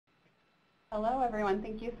Hello everyone,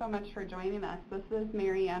 thank you so much for joining us. This is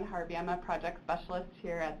Mary Ann Harvey. I'm a project specialist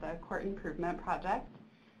here at the Court Improvement Project,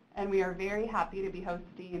 and we are very happy to be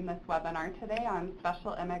hosting this webinar today on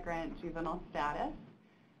special immigrant juvenile status.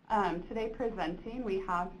 Today presenting we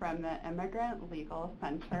have from the Immigrant Legal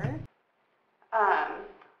Center.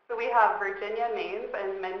 So we have Virginia Maynes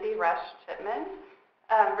and Mindy Chipman.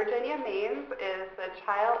 Virginia Maynes is the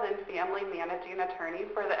Child and Family Managing Attorney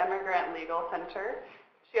for the Immigrant Legal Center.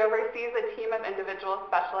 She oversees a team of individuals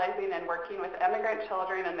specializing in working with immigrant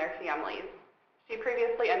children and their families. She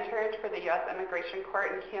previously interned for the U.S. Immigration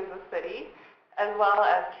Court in Kansas City, as well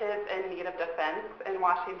as Kids in Need of Defense in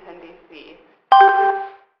Washington, D.C.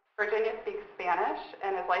 Virginia speaks Spanish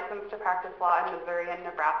and is licensed to practice law in Missouri and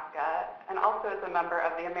Nebraska, and also is a member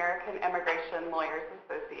of the American Immigration Lawyers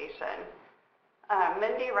Association.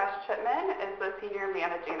 Mindy Chipman is the Senior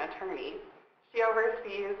Managing Attorney. She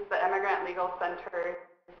oversees the Immigrant Legal Center's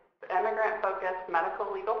immigrant-focused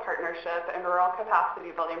medical legal partnership and rural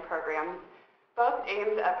capacity building programs, both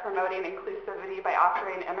aimed at promoting inclusivity by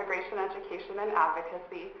offering immigration education and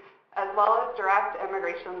advocacy, as well as direct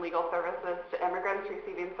immigration legal services to immigrants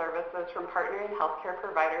receiving services from partnering healthcare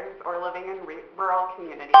providers or living in rural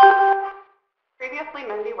communities. Previously,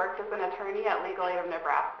 Mindy worked as an attorney at Legal Aid of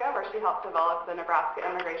Nebraska, where she helped develop the Nebraska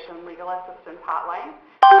Immigration Legal Assistance Hotline.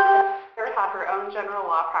 She had her own general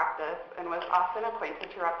law practice and was often appointed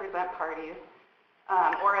to represent parties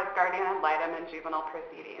or as guardian ad litem in juvenile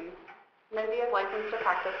proceedings. Mindy is licensed to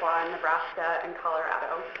practice law in Nebraska and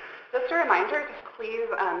Colorado. Just a reminder to please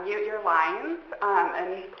mute your lines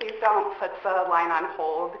and please don't put the line on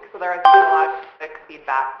hold because there is a lot of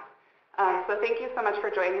feedback. So thank you so much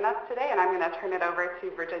for joining us today, and I'm going to turn it over to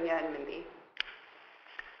Virginia and Mindy.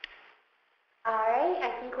 All right,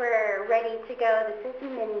 I think we're ready to go. This is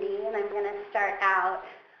Mindy, and I'm going to start out.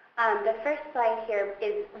 The first slide here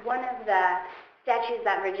is one of the statutes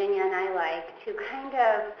that Virginia and I like to kind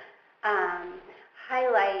of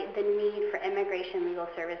highlight the need for immigration legal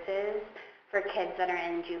services for kids that are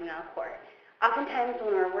in juvenile court. Oftentimes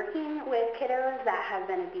when we're working with kiddos that have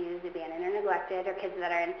been abused, abandoned, or neglected, or kids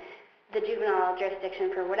that are in the juvenile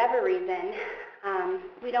jurisdiction for whatever reason,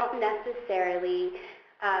 we don't necessarily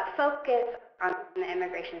focus on the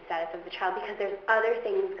immigration status of the child because there's other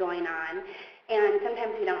things going on, and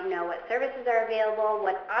sometimes we don't know what services are available,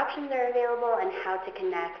 what options are available, and how to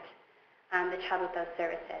connect the child with those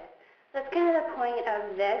services. That's kind of the point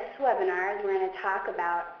of this webinar. Is we're going to talk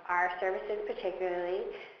about our services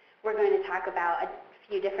particularly. We're going to talk about a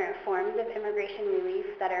few different forms of immigration relief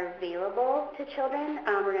that are available to children.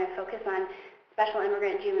 We're going to focus on special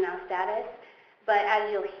immigrant juvenile status. But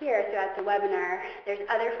as you'll hear throughout the webinar, there's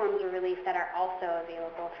other forms of relief that are also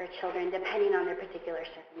available for children depending on their particular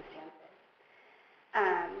circumstances.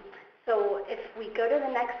 So if we go to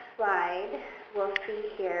the next slide, we'll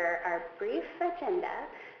see here our brief agenda.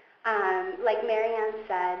 Like Marianne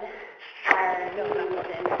said, our name is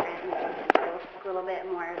the Immigrant Legal Center. We'll talk a little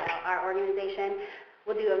bit more about our organization.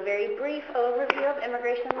 We'll do a very brief overview of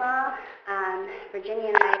immigration law. Virginia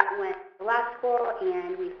and I went to law school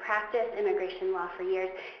and we've practiced immigration law for years,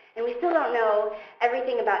 and we still don't know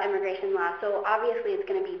everything about immigration law, so obviously it's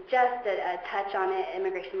going to be just a touch on it.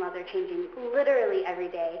 Immigration laws are changing literally every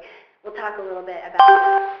day. We'll talk a little bit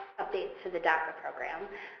about updates to the DACA program.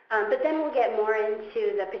 But then we'll get more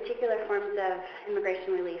into the particular forms of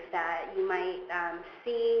immigration relief that you might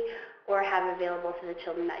see or have available to the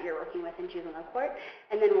children that you're working with in juvenile court.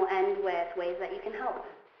 And then we'll end with ways that you can help.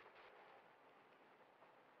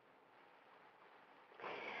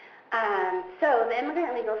 So the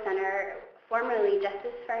Immigrant Legal Center, formerly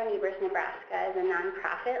Justice for Our Neighbors Nebraska, is a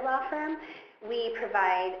nonprofit law firm. We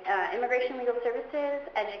provide immigration legal services,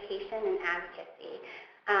 education, and advocacy.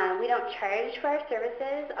 We don't charge for our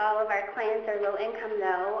services. All of our clients are low income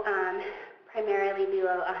though, primarily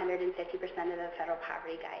below 150% of the federal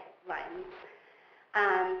poverty guidelines.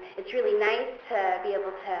 It's really nice to be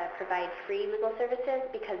able to provide free legal services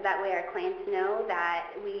because that way our clients know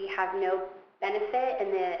that we have no benefit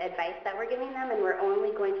in the advice that we're giving them, and we're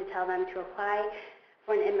only going to tell them to apply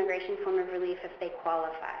for an immigration form of relief if they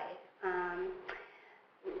qualify.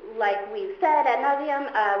 Like we've said ad nauseum,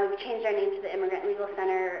 we've changed our name to the Immigrant Legal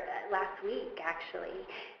Center last week, actually.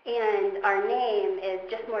 And our name is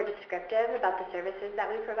just more descriptive about the services that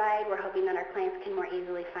we provide. We're hoping that our clients can more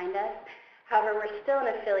easily find us. However, we're still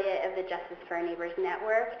an affiliate of the Justice for Our Neighbors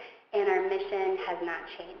network, and our mission has not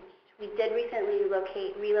changed. We did recently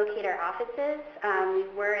relocate our offices. We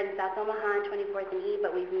were in South Omaha on 24th and E,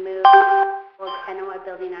 but we've moved to a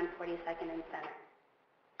building on 42nd and Center.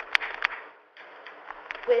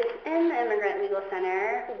 Within the Immigrant Legal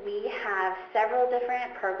Center, we have several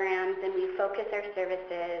different programs, and we focus our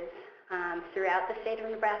services throughout the state of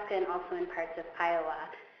Nebraska and also in parts of Iowa.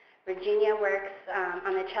 Virginia works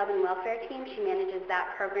on the Child and Welfare team. She manages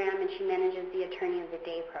that program, and she manages the Attorney of the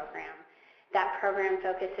Day program. That program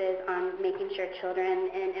focuses on making sure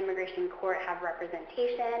children in immigration court have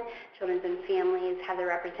representation, children and families have the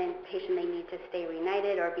representation they need to stay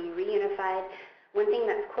reunited or be reunified. One thing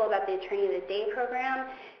that's cool about the Attorney of the Day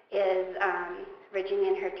program is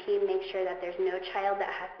Virginia and her team make sure that there's no child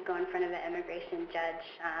that has to go in front of an immigration judge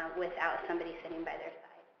without somebody sitting by their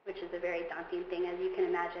side, which is a very daunting thing, as you can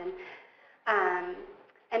imagine.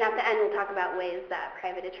 And at the end, we'll talk about ways that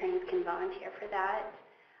private attorneys can volunteer for that.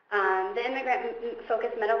 The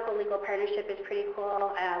immigrant-focused medical legal partnership is pretty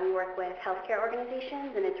cool. We work with healthcare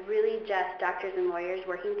organizations, and it's really just doctors and lawyers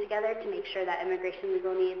working together to make sure that immigration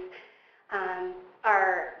legal needs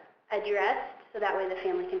are addressed, so that way the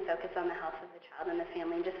family can focus on the health of the child and the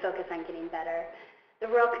family and just focus on getting better. The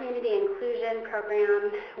Rural Community Inclusion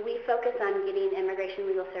Program, we focus on getting immigration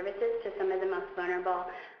legal services to some of the most vulnerable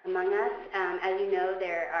among us. As you know,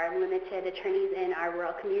 there are limited attorneys in our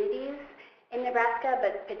rural communities in Nebraska,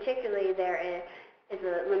 but particularly there is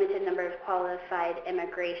a limited number of qualified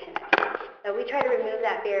immigration attorneys. So we try to remove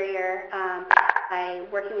that barrier by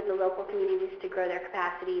working with the local communities to grow their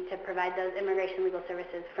capacity to provide those immigration legal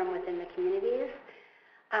services from within the communities.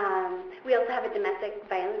 We also have a domestic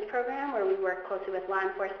violence program where we work closely with law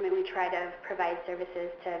enforcement. We try to provide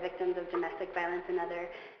services to victims of domestic violence and other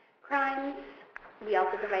crimes. We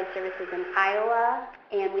also provide services in Iowa,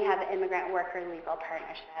 and we have an immigrant worker legal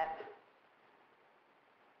partnership.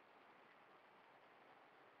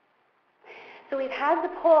 So we've had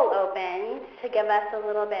the poll open to give us a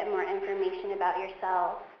little bit more information about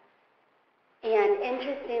yourself. And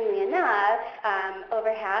interestingly enough,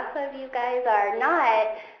 over half of you guys are not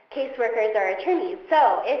caseworkers or attorneys.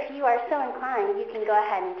 So if you are so inclined, you can go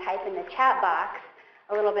ahead and type in the chat box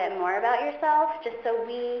a little bit more about yourself, just so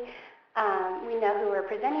we know who we're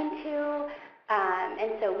presenting to,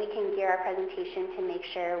 and so we can gear our presentation to make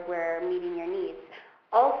sure we're meeting your needs.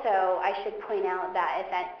 Also, I should point out that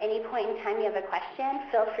if at any point in time you have a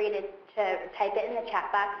question, feel free to type it in the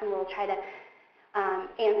chat box, and we'll try to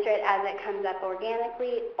answer it as it comes up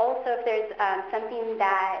organically. Also, if there's something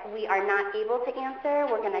that we are not able to answer,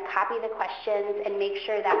 we're going to copy the questions and make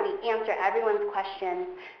sure that we answer everyone's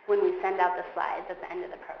questions when we send out the slides at the end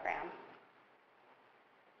of the program.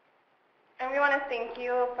 And we want to thank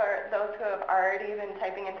you for those who have already been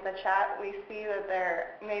typing into the chat. We see that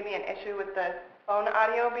there may be an issue with the phone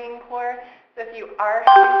audio being poor. So if you are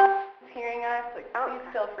hearing us, please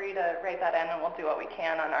feel free to write that in, and we'll do what we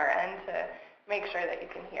can on our end to make sure that you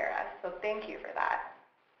can hear us. So thank you for that.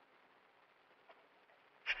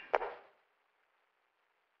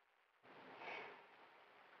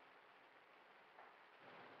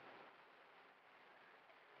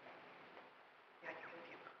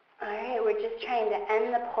 All right, we're just trying to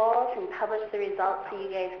end the polls and publish the results so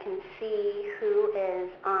you guys can see who is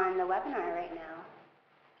on the webinar right now.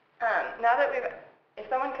 Now that if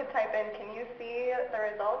someone could type in, can you see the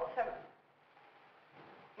results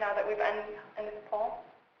now that we've ended the poll?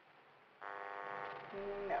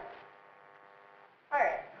 No. All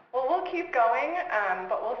right, well, we'll keep going,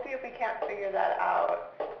 but we'll see if we can't figure that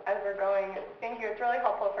out as we're going. Thank you, it's really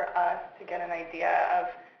helpful for us to get an idea of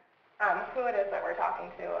who it is that we're talking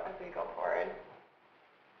to as we go forward.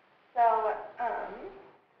 So,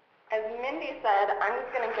 as Mindy said, I'm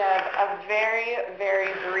just going to give a very, very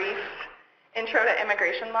brief intro to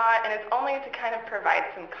immigration law, and it's only to kind of provide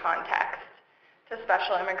some context to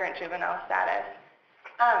special immigrant juvenile status.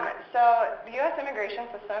 So the U.S. immigration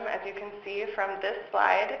system, as you can see from this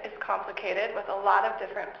slide, is complicated with a lot of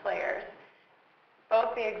different players.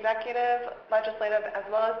 Both the executive, legislative, as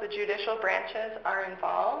well as the judicial branches are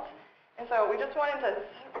involved. And so we just wanted to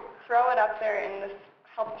throw it up there in this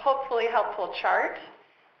hopefully helpful chart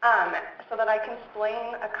so that I can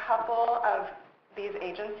explain a couple of these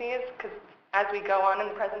agencies, because as we go on in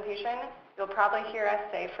the presentation, you'll probably hear us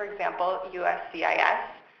say, for example, CIS,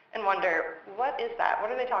 and wonder, what is that?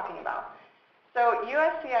 What are they talking about? So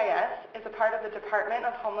CIS is a part of the Department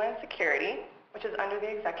of Homeland Security, which is under the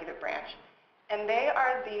executive branch. And they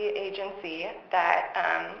are the agency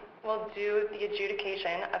that will do the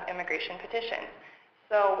adjudication of immigration petitions.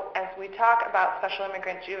 So as we talk about special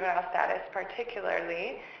immigrant juvenile status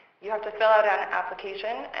particularly, you have to fill out an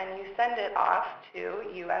application and you send it off to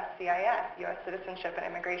CIS, U.S. Citizenship and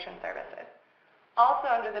Immigration Services. Also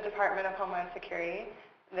under the Department of Homeland Security,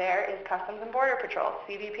 there is Customs and Border Patrol,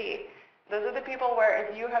 CBP. Those are the people where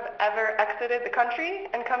if you have ever exited the country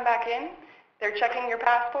and come back in, They're checking your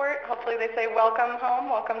passport. Hopefully they say, welcome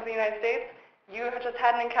home, welcome to the United States. You have just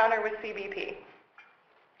had an encounter with CBP.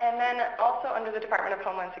 And then also under the Department of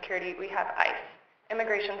Homeland Security, we have ICE,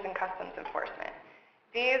 Immigration and Customs Enforcement.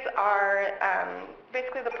 These are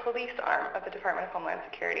basically the police arm of the Department of Homeland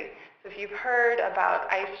Security. So if you've heard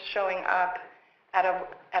about ICE showing up at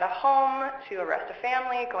a home to arrest a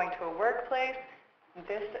family, going to a workplace,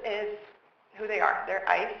 this is who they are. They're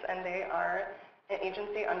ICE, and they are an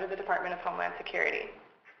agency under the Department of Homeland Security.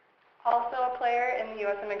 Also a player in the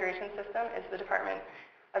U.S. immigration system is the Department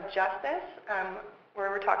of Justice, where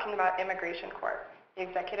we're talking about Immigration Court, the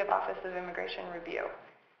Executive Office of Immigration Review.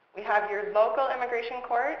 We have your local immigration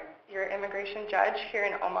court, your immigration judge here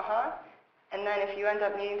in Omaha, and then if you end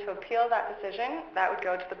up needing to appeal that decision, that would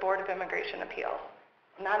go to the Board of Immigration Appeals.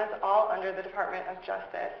 And that is all under the Department of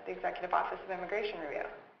Justice, the Executive Office of Immigration Review.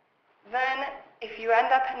 Then, if you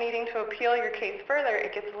end up needing to appeal your case further,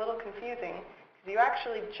 it gets a little confusing, because you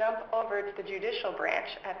actually jump over to the judicial branch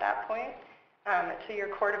at that point, to your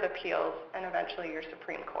Court of Appeals, and eventually your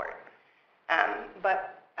Supreme Court.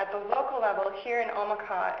 But at the local level, here in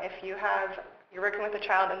Omaha, if you're working with a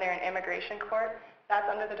child and they're in immigration court, that's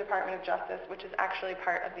under the Department of Justice, which is actually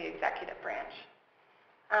part of the executive branch.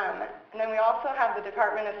 And then we also have the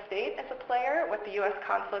Department of State as a player with the U.S.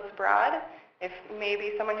 consulates abroad. If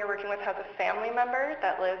maybe someone you're working with has a family member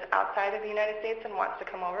that lives outside of the United States and wants to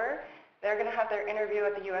come over, they're going to have their interview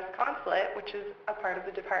at the U.S. consulate, which is a part of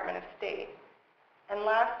the Department of State. And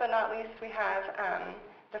last but not least, we have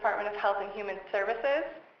Department of Health and Human Services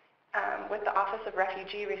with the Office of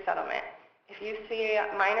Refugee Resettlement. If you see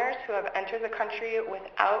minors who have entered the country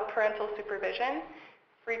without parental supervision,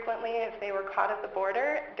 frequently if they were caught at the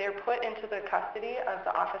border, they're put into the custody of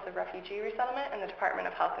the Office of Refugee Resettlement and the Department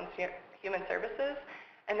of Health and Human Services,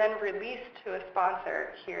 and then released to a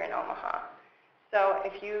sponsor here in Omaha. So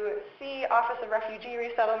if you see Office of Refugee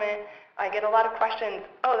Resettlement, I get a lot of questions,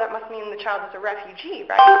 oh, that must mean the child is a refugee,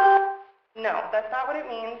 right? No, that's not what it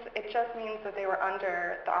means. It just means that they were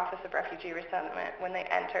under the Office of Refugee Resettlement when they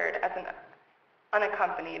entered as an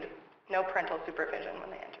unaccompanied, no parental supervision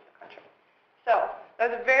when they entered the country. So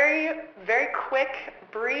that was a very, very quick,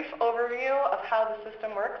 brief overview of how the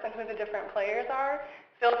system works and who the different players are.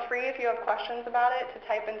 Feel free, if you have questions about it, to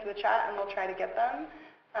type into the chat and we'll try to get them.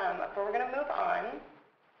 But we're going to move on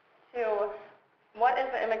to what is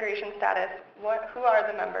the immigration status, who are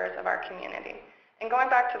the members of our community. And going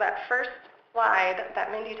back to that first slide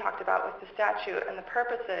that Mindy talked about with the statute and the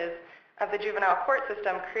purposes of the juvenile court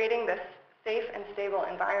system, creating this safe and stable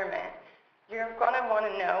environment, you're going to want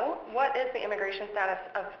to know what is the immigration status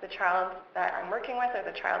of the child that I'm working with or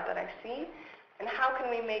the child that I see, and how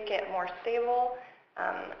can we make it more stable,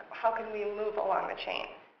 how can we move along the chain.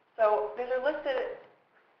 So these are listed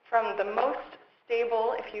from the most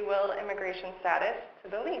stable, if you will, immigration status to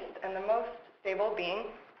the least, and the most stable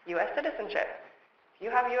being U.S. citizenship. If you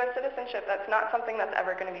have U.S. citizenship, that's not something that's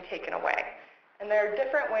ever going to be taken away. And there are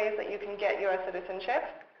different ways that you can get U.S.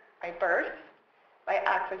 citizenship: by birth, by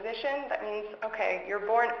acquisition. That means, okay, you're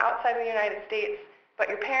born outside of the United States, but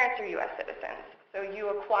your parents are U.S. citizens, so you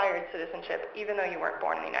acquired citizenship even though you weren't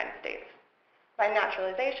born in the United States. By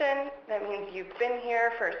naturalization, that means you've been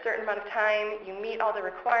here for a certain amount of time, you meet all the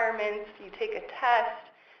requirements, you take a test,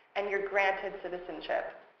 and you're granted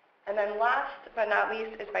citizenship. And then last but not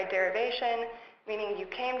least is by derivation, meaning you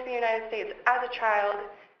came to the United States as a child,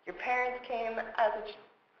 your parents came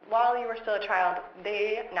while you were still a child,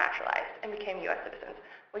 they naturalized and became U.S. citizens.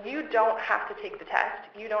 Well, you don't have to take the test,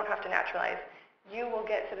 you don't have to naturalize. You will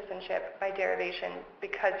get citizenship by derivation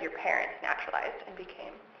because your parents naturalized and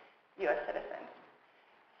became U.S. citizens.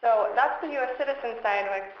 So that's the U.S. citizen side,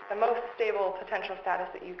 like the most stable potential status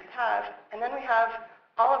that you could have. And then we have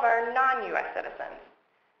all of our non-U.S. citizens.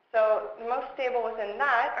 So the most stable within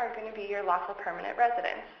that are going to be your lawful permanent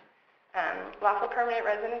residents. Lawful permanent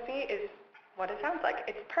residency is what it sounds like.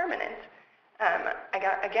 It's permanent. I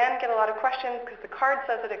get a lot of questions because the card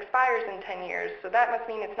says it expires in 10 years, so that must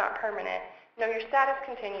mean it's not permanent. No, your status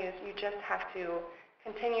continues. You just have to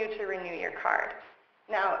continue to renew your card.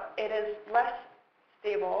 Now, it is less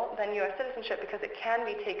stable than U.S. citizenship because it can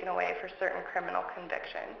be taken away for certain criminal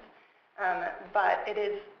convictions, but it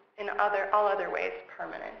is in all other ways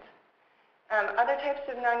permanent. Other types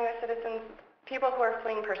of non-U.S. citizens, people who are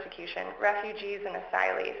fleeing persecution, refugees and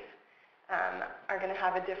asylees, are going to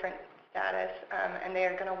have a different status, and they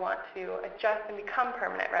are going to want to adjust and become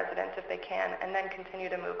permanent residents if they can, and then continue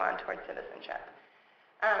to move on towards citizenship.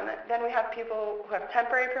 Then we have people who have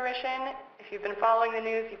temporary permission. If you've been following the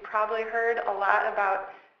news, you've probably heard a lot about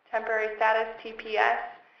temporary status, TPS,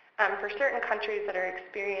 for certain countries that are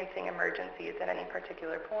experiencing emergencies at any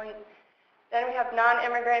particular point. Then we have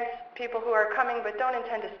non-immigrants, people who are coming but don't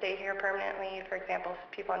intend to stay here permanently, for example,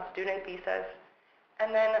 people on student visas.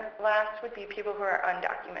 And then last would be people who are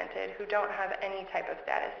undocumented, who don't have any type of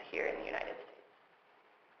status here in the United States.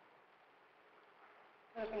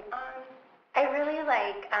 Moving on. I really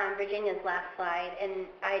like Virginia's last slide, and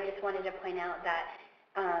I just wanted to point out that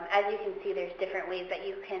as you can see, there's different ways that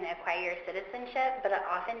you can acquire your citizenship, but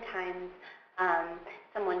oftentimes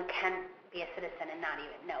someone can be a citizen and not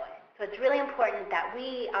even know it. So it's really important that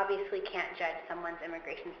we obviously can't judge someone's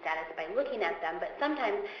immigration status by looking at them, but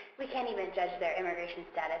sometimes we can't even judge their immigration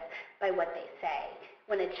status by what they say.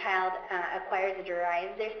 When a child acquires or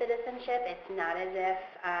derives their citizenship, it's not as if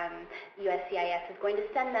USCIS is going to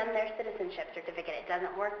send them their citizenship certificate. It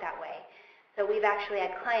doesn't work that way. So we've actually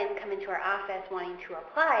had clients come into our office wanting to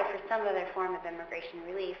apply for some other form of immigration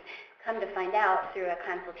relief, come to find out through a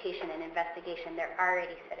consultation and investigation they're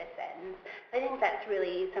already citizens. I think that's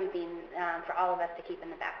really something for all of us to keep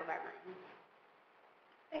in the back of our minds.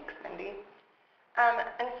 Thanks, Mindy.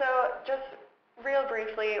 And so just real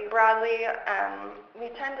briefly, broadly,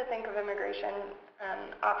 we tend to think of immigration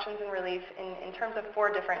options and relief in terms of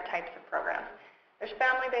 4 different types of programs. There's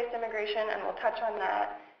family-based immigration, and we'll touch on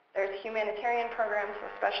that. There's humanitarian programs,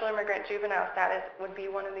 so special immigrant juvenile status would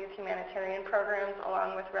be one of these humanitarian programs,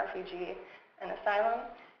 along with refugee and asylum.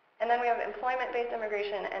 And then we have employment-based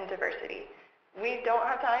immigration and diversity. We don't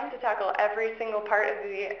have time to tackle every single part of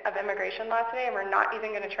immigration law today, and we're not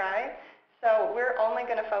even going to try. So we're only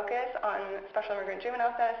going to focus on special immigrant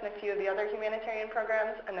juvenile status and a few of the other humanitarian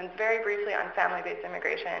programs, and then very briefly on family-based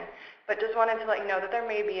immigration. But just wanted to let you know that there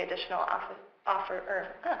may be additional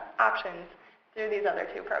options through these other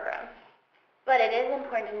 2 programs. But it is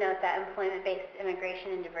important to note that employment-based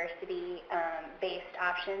immigration and diversity-based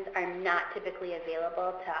options are not typically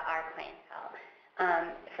available to our clientele.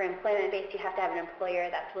 For employment-based, you have to have an employer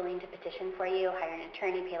that's willing to petition for you, hire an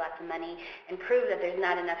attorney, pay lots of money, and prove that there's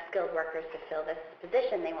not enough skilled workers to fill this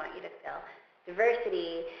position they want you to fill.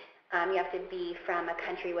 Diversity, you have to be from a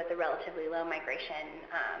country with a relatively low migration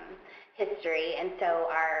history, and so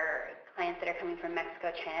our clients that are coming from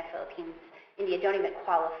Mexico, China, Philippines, India don't even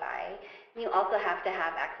qualify. You also have to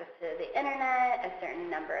have access to the internet, a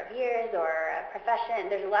certain number of years, or a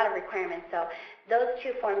profession. There's a lot of requirements. So those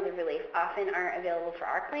 2 forms of relief often aren't available for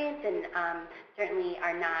our clients, and certainly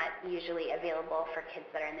are not usually available for kids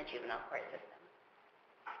that are in the juvenile court system.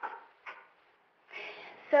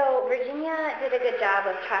 So Virginia did a good job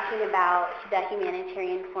of talking about the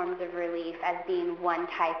humanitarian forms of relief as being one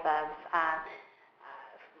type of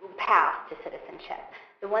path to citizenship.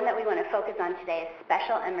 The one that we want to focus on today is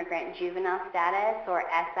Special Immigrant Juvenile Status, or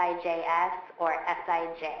SIJS, or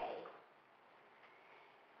SIJ.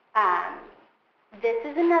 This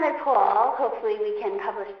is another poll. Hopefully we can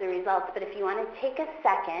publish the results, but if you want to take a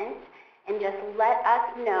second and just let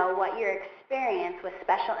us know what your experience with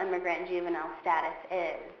Special Immigrant Juvenile Status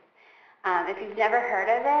is. If you've never heard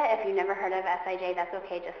of it, if you've never heard of SIJ, that's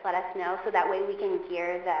okay. Just let us know so that way we can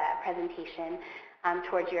gear the presentation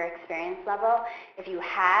towards your experience level. If you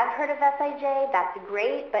have heard of SIJ, that's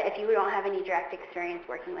great, but if you don't have any direct experience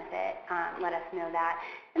working with it, let us know that.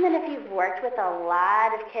 And then if you've worked with a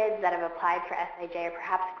lot of kids that have applied for SIJ or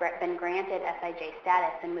perhaps been granted SIJ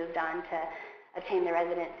status and moved on to obtain the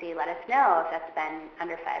residency, let us know if that's been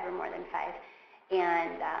under 5 or more than 5.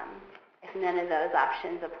 And if none of those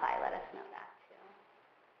options apply, let us know that too.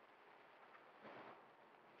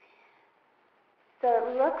 So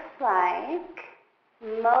it looks like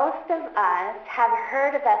most of us have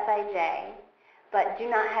heard of SIJ, but do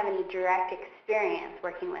not have any direct experience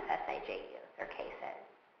working with SIJ youth or cases.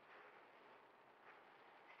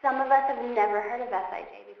 Some of us have never heard of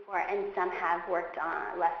SIJ before, and some have worked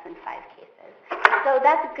on less than 5 cases. So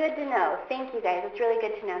that's good to know. Thank you, guys. It's really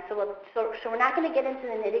good to know. So we're not going to get into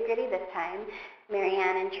the nitty-gritty this time.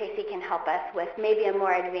 Marianne and Tracy can help us with maybe a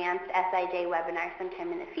more advanced SIJ webinar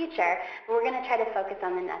sometime in the future, but we're going to try to focus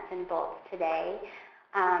on the nuts and bolts today.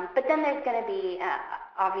 But then there's going to be,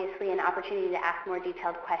 obviously, an opportunity to ask more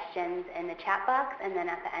detailed questions in the chat box and then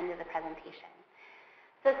at the end of the presentation.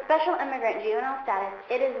 So Special Immigrant Juvenile Status,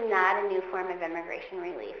 it is not a new form of immigration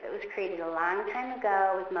relief. It was created a long time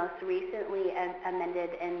ago. It was most recently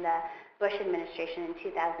amended in the Bush administration in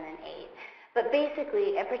 2008. But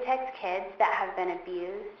basically, it protects kids that have been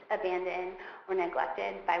abused, abandoned, or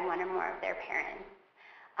neglected by one or more of their parents.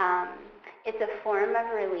 It's a form of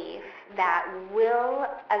relief that will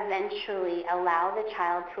eventually allow the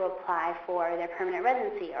child to apply for their permanent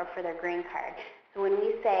residency or for their green card. So when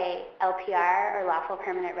we say LPR, or lawful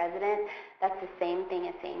permanent resident, that's the same thing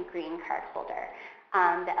as saying green card holder.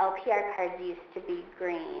 The LPR cards used to be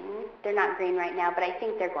green. They're not green right now, but I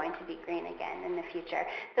think they're going to be green again in the future.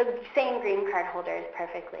 So saying green card holder is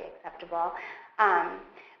perfectly acceptable.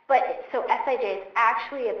 So SIJ is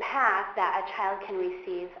actually a path that a child can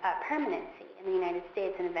receive permanency in the United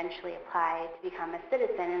States and eventually apply to become a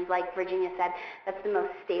citizen. And like Virginia said, that's the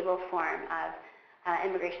most stable form of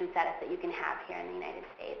immigration status that you can have here in the United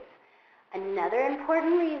States. Another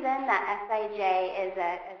important reason that SIJ is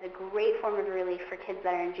a great form of relief for kids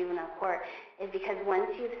that are in juvenile court is because once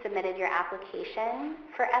you've submitted your application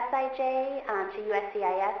for SIJ to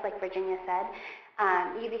USCIS, like Virginia said,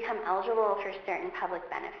 you become eligible for certain public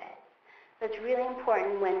benefits. So it's really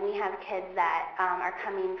important when we have kids that are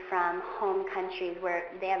coming from home countries where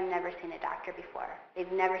they have never seen a doctor before.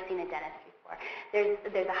 They've never seen a dentist before.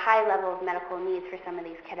 There's a high level of medical needs for some of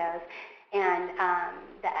these kiddos. And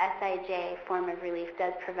the SIJ form of relief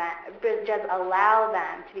does allow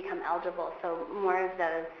them to become eligible, so more of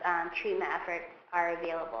those treatment efforts are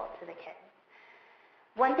available to the kids.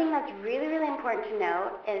 One thing that's really, really important to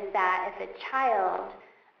note is that if a child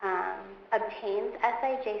obtains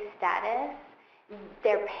SIJ status,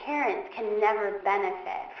 their parents can never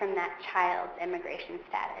benefit from that child's immigration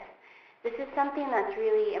status. This is something that's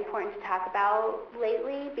really important to talk about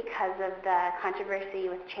lately because of the controversy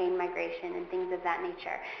with chain migration and things of that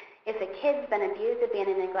nature. If a kid's been abused,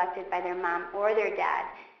 abandoned, neglected by their mom or their dad,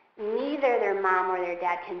 neither their mom or their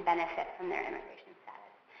dad can benefit from their immigration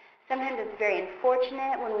status. Sometimes it's very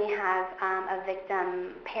unfortunate when we have a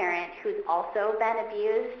victim parent who's also been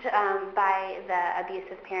abused by the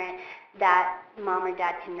abusive parent, that mom or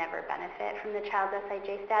dad can never benefit from the child's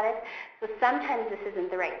SIJ status. So sometimes this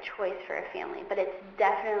isn't the right choice for a family, but it's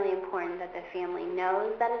definitely important that the family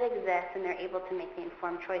knows that it exists and they're able to make the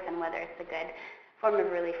informed choice on whether it's a good form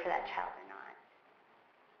of relief for that child or not.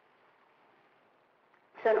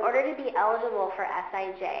 So in order to be eligible for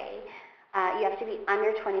SIJ, you have to be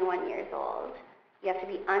under 21 years old. You have to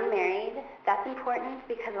be unmarried. That's important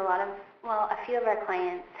because a few of our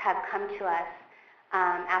clients have come to us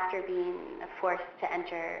after being forced to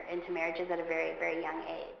enter into marriages at a very, very young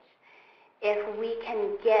age. If we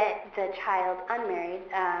can get the child unmarried,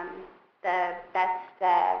 the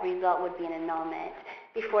best result would be an annulment.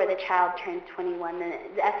 Before the child turns 21, then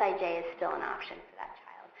the SIJ is still an option for that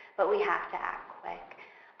child, but we have to act quick.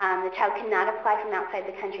 The child cannot apply from outside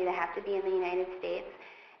the country. They have to be in the United States.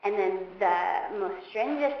 And then the most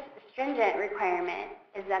stringent requirement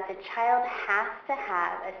is that the child has to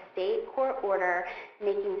have a state court order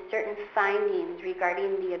making certain findings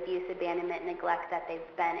regarding the abuse, abandonment, neglect that they've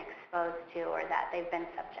been exposed to or that they've been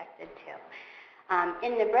subjected to.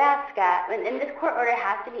 In Nebraska, and this court order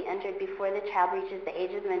has to be entered before the child reaches the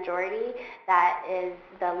age of majority. That is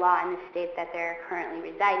the law in the state that they're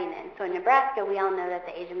currently residing in. So in Nebraska, we all know that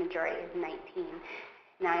the age of majority is 19.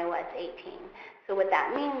 In Iowa, it's 18. So what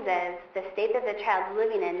that means is the state that the child's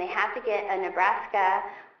living in, they have to get a Nebraska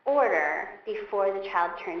order before the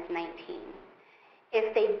child turns 19.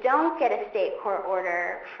 If they don't get a state court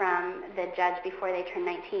order from the judge before they turn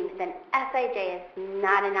 19, then SIJ is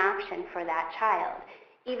not an option for that child,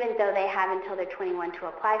 even though they have until they're 21 to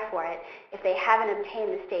apply for it. If they haven't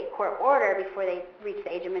obtained the state court order before they reach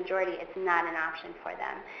the age of majority, it's not an option for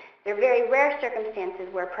them. There are very rare circumstances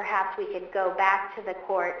where perhaps we could go back to the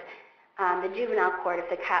court, the juvenile court, if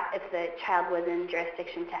the child was in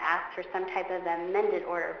jurisdiction to ask for some type of amended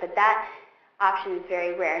order, but that option is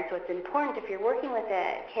very rare. And so it's important, if you're working with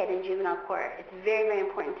a kid in juvenile court, it's very, very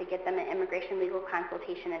important to get them an immigration legal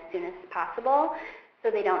consultation as soon as possible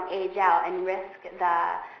so they don't age out and risk the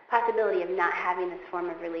possibility of not having this form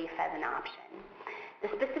of relief as an option. The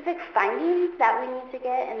specific findings that we need to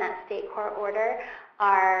get in that state court order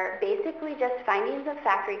are basically just findings of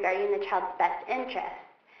fact regarding the child's best interest.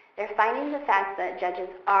 They're findings of fact that judges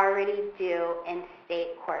already do in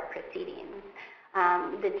state court proceedings.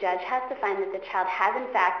 The judge has to find that the child has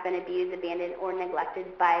in fact been abused, abandoned, or neglected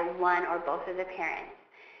by one or both of the parents.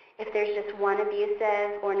 If there's just one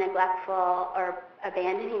abusive or neglectful or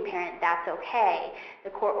abandoning parent, that's okay.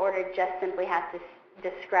 The court order just simply has to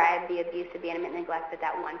describe the abuse, abandonment, neglect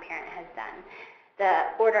that one parent has done.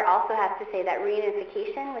 The order also has to say that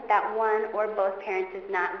reunification with that one or both parents is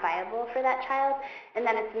not viable for that child, and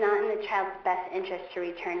that it's not in the child's best interest to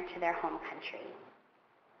return to their home country.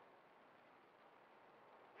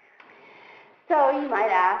 So you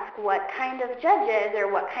might ask what kind of judges or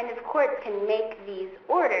what kind of courts can make these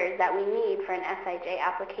orders that we need for an SIJ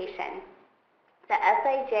application. The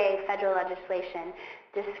SIJ federal legislation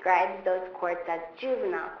describes those courts as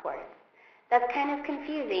juvenile courts. That's kind of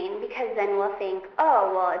confusing because then we'll think,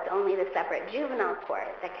 oh, well, it's only the separate juvenile court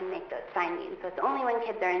that can make those findings. So it's only when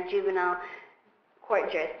kids are in juvenile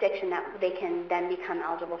court jurisdiction that they can then become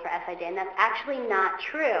eligible for SIJ, and that's actually not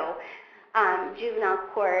true. Juvenile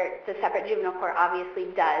court, the separate juvenile court obviously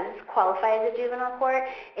does qualify as a juvenile court.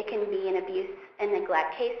 It can be in abuse and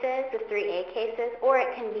neglect cases, the 3A cases, or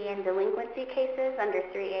it can be in delinquency cases under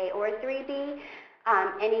 3A or 3B.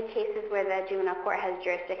 Any cases where the juvenile court has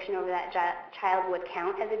jurisdiction over that child would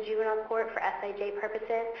count as a juvenile court for SIJ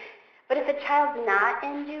purposes. But if a child's not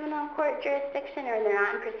in juvenile court jurisdiction or they're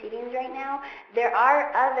not in proceedings right now, there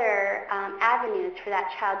are other avenues for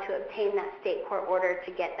that child to obtain that state court order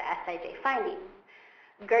to get the SIJ findings.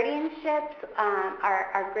 Guardianships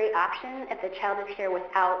are a great option if the child is here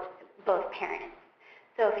without both parents.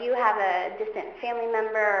 So if you have a distant family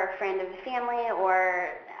member or friend of the family or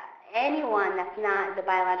anyone that's not the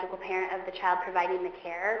biological parent of the child providing the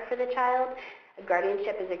care for the child, a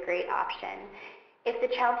guardianship is a great option. If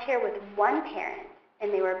the child's here with one parent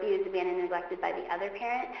and they were abused, abandoned, and neglected by the other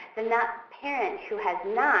parent, then that parent who has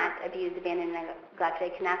not abused, abandoned, and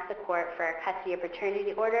neglected can ask the court for a custody or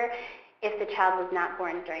paternity order if the child was not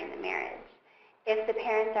born during the marriage. If the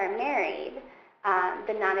parents are married,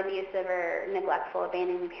 the non-abusive or neglectful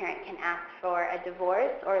abandoning parent can ask for a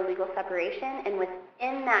divorce or a legal separation, and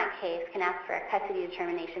within that case can ask for a custody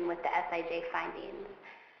determination with the SIJ findings.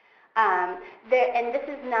 And this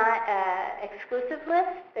is not an exclusive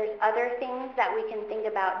list. There's other things that we can think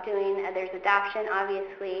about doing. There's adoption,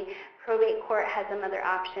 obviously. Probate court has some other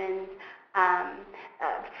options.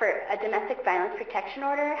 For a domestic violence protection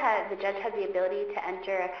order, the judge has the ability to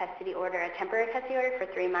enter a custody order, a temporary custody order for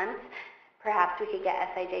 3 months. Perhaps we could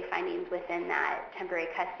get SIJ findings within that temporary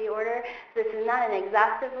custody order. So this is not an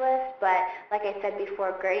exhaustive list, but like I said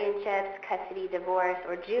before, guardianships, custody, divorce,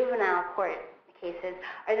 or juvenile court cases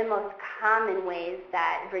are the most common ways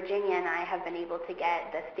that Virginia and I have been able to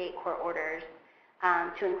get the state court orders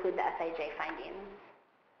to include the SIJ findings.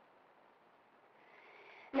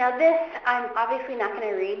 Now this, I'm obviously not going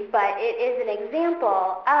to read, but it is an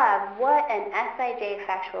example of what an SIJ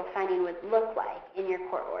factual finding would look like in your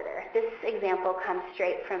court order. This example comes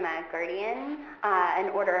straight from a guardian, an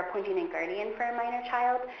order appointing a guardian for a minor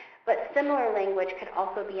child, but similar language could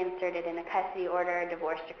also be inserted in a custody order, a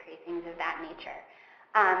divorce decree, things of that nature.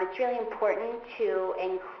 It's really important to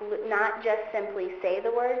include, not just simply say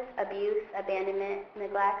the words abuse, abandonment,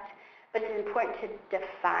 neglect, but it's important to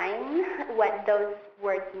define what those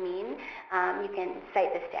words mean. You can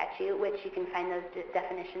cite the statute, which you can find those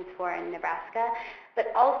definitions for in Nebraska,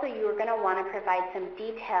 but also you are going to want to provide some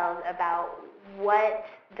details about what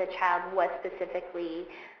the child was specifically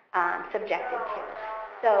subjected to.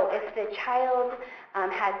 So if the child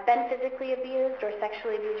has been physically abused or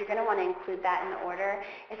sexually abused, you're going to want to include that in the order.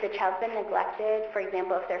 If the child's been neglected, for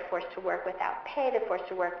example, if they're forced to work without pay, they're forced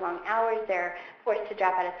to work long hours, they're forced to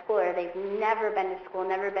drop out of school, or they've never been to school,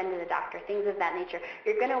 never been to the doctor, things of that nature,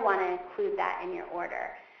 you're going to want to include that in your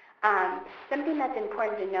order. Something that's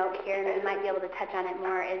important to note here, and we might be able to touch on it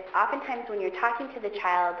more, is oftentimes when you're talking to the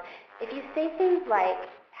child, if you say things like,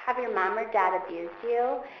 have your mom or dad abused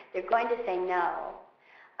you, they're going to say no.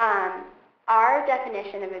 Our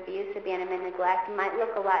definition of abuse, abandonment, neglect might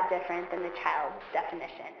look a lot different than the child's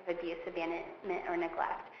definition of abuse, abandonment, or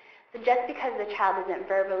neglect. So just because the child isn't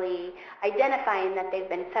verbally identifying that they've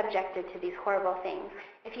been subjected to these horrible things,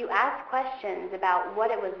 if you ask questions about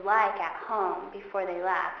what it was like at home before they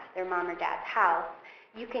left their mom or dad's house,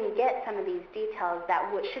 you can get some of these details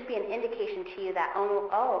that should be an indication to you that,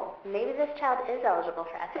 oh, maybe this child is eligible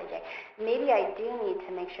for SIJ. Maybe I do need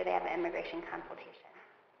to make sure they have an immigration consultation.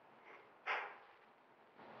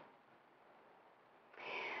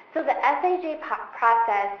 So the SIJ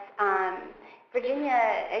process,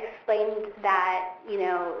 Virginia explained that,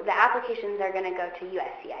 the applications are going to go to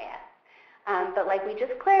USCIS. But like we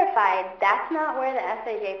just clarified, that's not where the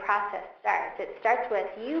SIJ process starts. It starts with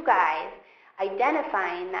you guys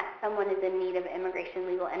identifying that someone is in need of immigration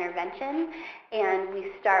legal intervention, and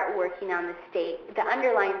we start working on the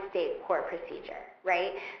underlying state court procedure,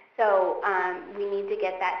 right? So we need to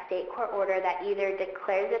get that state court order that either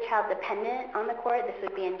declares the child dependent on the court, this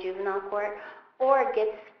would be in juvenile court, or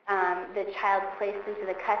gets the child placed into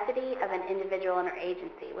the custody of an individual in our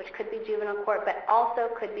agency, which could be juvenile court, but also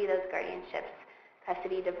could be those guardianships,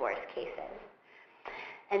 custody, divorce cases.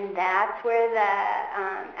 And that's where the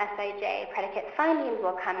SIJ predicate findings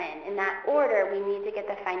will come in. In that order, we need to get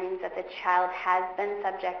the findings that the child has been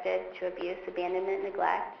subjected to abuse, abandonment,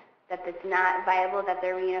 neglect, that it's not viable that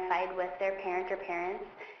they're reunified with their parent or parents,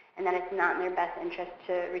 and that it's not in their best interest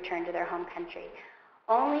to return to their home country.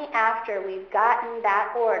 Only after we've gotten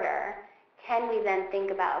that order can we then think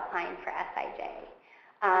about applying for SIJ.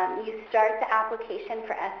 You start the application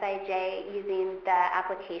for SIJ using the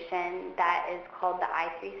application that is called the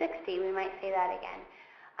I-360. We might say that again.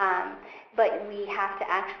 But we have to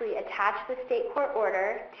actually attach the state court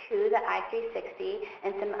order to the I-360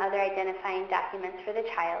 and some other identifying documents for the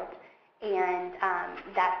child, and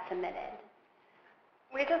that's submitted.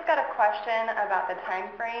 We just got a question about the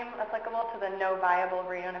time frame applicable to the no viable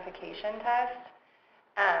reunification test.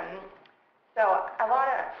 So a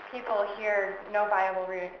lot of people hear no viable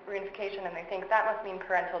reunification and they think that must mean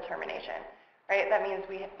parental termination, right? That means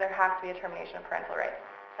there has to be a termination of parental rights.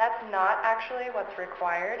 That's not actually what's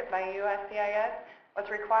required by USCIS.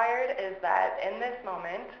 What's required is that in this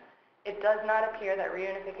moment, it does not appear that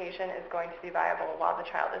reunification is going to be viable while the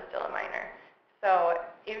child is still a minor. So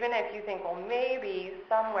even if you think, well, maybe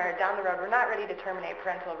somewhere down the road we're not ready to terminate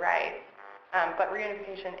parental rights, but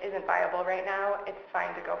reunification isn't viable right now, it's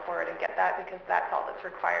fine to go forward and get that because that's all that's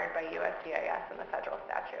required by USCIS and the federal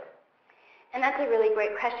statute. And that's a really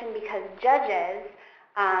great question because judges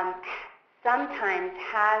sometimes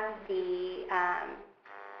have the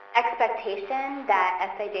expectation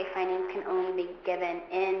that SIJ findings can only be given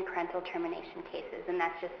in parental termination cases, and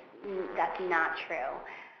that's not true.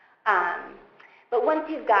 But once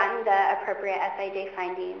you've gotten the appropriate SIJ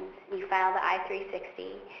findings, you file the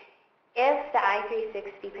I-360. If the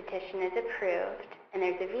I-360 petition is approved and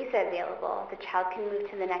there's a visa available, the child can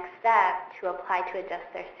move to the next step to apply to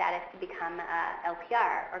adjust their status to become a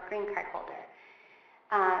LPR or green card holder.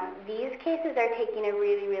 These cases are taking a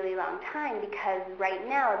really, really long time because right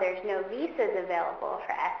now there's no visas available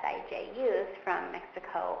for SIJ youth from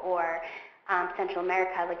Mexico or Central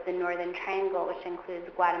America, like the Northern Triangle, which includes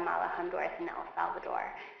Guatemala, Honduras, and El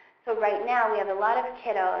Salvador. So right now we have a lot of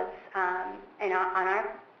kiddos on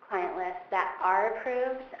our client list that are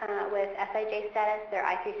approved with SIJ status. Their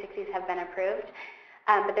I-360s have been approved,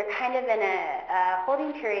 but they're kind of in a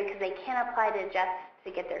holding period because they can't apply to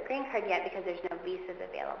get their green card yet because there's no visas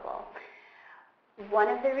available. One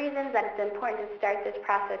of the reasons that it's important to start this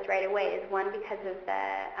process right away is one, because of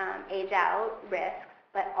the age out risks,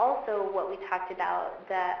 but also what we talked about,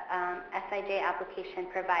 the SIJ application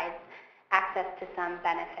provides access to some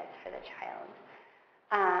benefits for the child.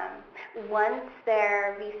 Once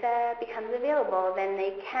their visa becomes available, then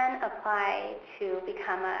they can apply to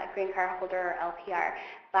become a green card holder or LPR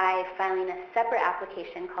by filing a separate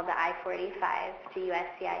application called the I-485 to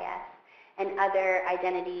USCIS and other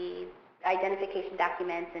identification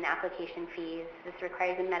documents and application fees. This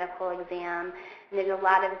requires a medical exam, and there's a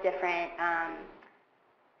lot of different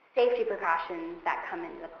safety precautions that come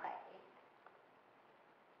into play.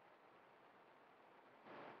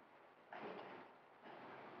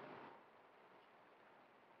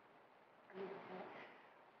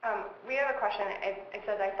 We have a question. It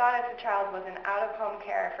says, I thought if a child was in out-of-home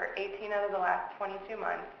care for 18 out of the last 22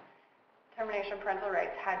 months, termination of parental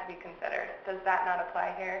rights had to be considered. Does that not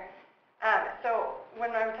apply here? So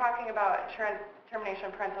when I'm talking about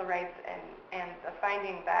termination of parental rights and the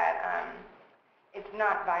finding that it's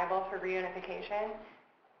not viable for reunification,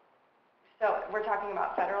 so we're talking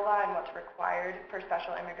about federal law and what's required for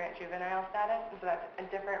special immigrant juvenile status, and so that's a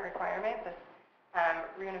different requirement. This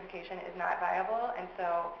reunification is not viable, and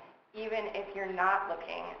so even if you're not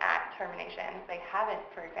looking at termination, they haven't,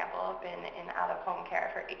 for example, been in out-of-home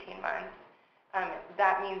care for 18 months,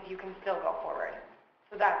 that means you can still go forward.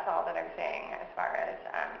 So that's all that I'm saying as far as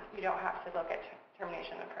you don't have to look at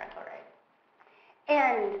termination of parental rights.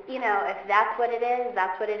 And, you know, if that's what it is,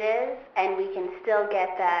 that's what it is, and we can still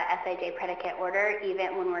get the SIJ predicate order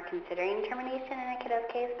even when we're considering termination in a kiddo's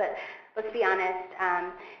case. But let's be honest,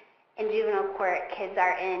 in juvenile court, kids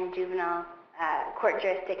are in juvenile court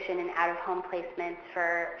jurisdiction and out-of-home placements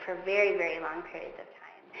for very, very long periods of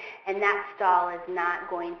time. And that stall is not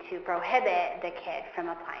going to prohibit the kid from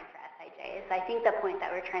applying for SIJs. I think the point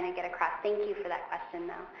that we're trying to get across, thank you for that question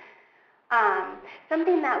though.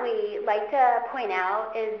 Something that we like to point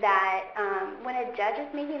out is that when a judge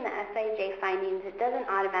is making the SIJ findings, it doesn't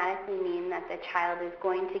automatically mean that the child is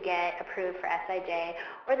going to get approved for SIJ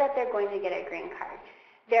or that they're going to get a green card.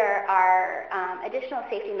 There are additional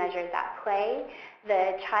safety measures at play.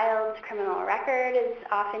 The child's criminal record is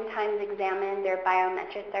oftentimes examined. Their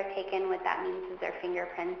biometrics are taken. What that means is their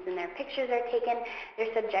fingerprints and their pictures are taken.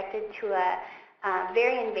 They're subjected to a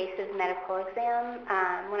very invasive medical exam.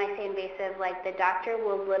 When I say invasive, like the doctor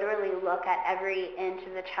will literally look at every inch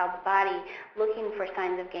of the child's body looking for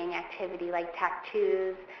signs of gang activity like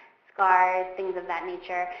tattoos, guards, things of that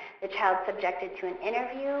nature. The child's subjected to an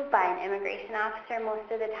interview by an immigration officer most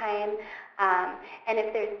of the time. And if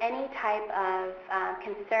there's any type of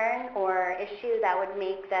concern or issue that would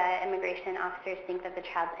make the immigration officers think that the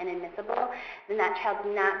child's inadmissible, then that child's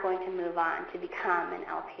not going to move on to become an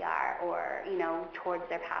LPR or, towards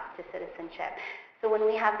their path to citizenship. So when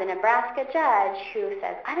we have the Nebraska judge who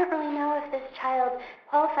says, I don't really know if this child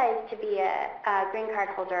qualifies to be a green card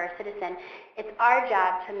holder or a citizen, it's our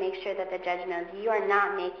job to make sure that the judge knows you are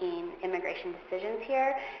not making immigration decisions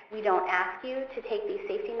here. We don't ask you to take these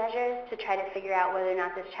safety measures to try to figure out whether or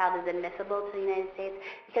not this child is admissible to the United States,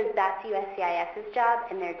 because that's USCIS's job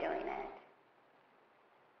and they're doing it.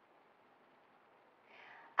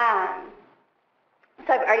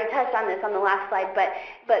 So I've already touched on this on the last slide, but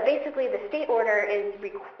basically the state order is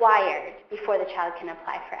required before the child can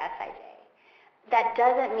apply for SIJ. That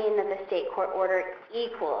doesn't mean that the state court order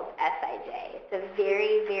equals SIJ. It's a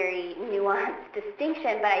very, very nuanced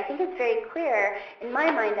distinction, but I think it's very clear, in my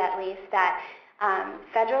mind at least, that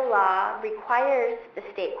federal law requires the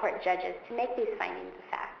state court judges to make these findings of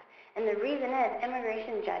fact. And the reason is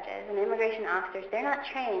immigration judges and immigration officers, they're not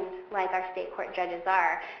trained like our state court judges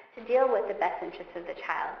are to deal with the best interests of the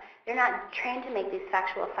child. They're not trained to make these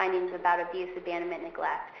factual findings about abuse, abandonment,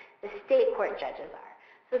 neglect. The state court judges are.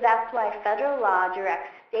 So that's why federal law directs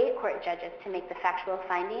state court judges to make the factual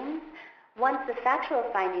findings. Once the factual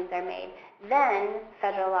findings are made, then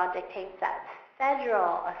federal law dictates that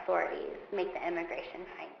federal authorities make the immigration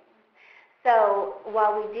findings. So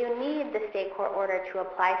while we do need the state court order to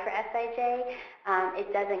apply for SIJ,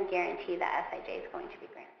 it doesn't guarantee that SIJ is going to be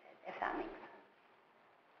granted, if that makes sense.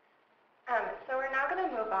 So we're now going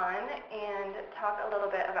to move on and talk a little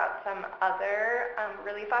bit about some other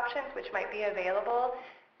relief options which might be available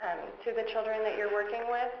to the children that you're working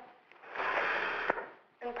with.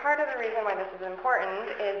 And part of the reason why this is important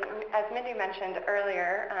is, as Mindy mentioned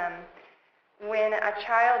earlier, when a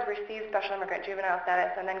child receives special immigrant juvenile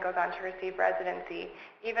status and then goes on to receive residency,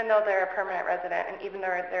 even though they're a permanent resident and even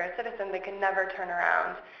though they're a citizen, they can never turn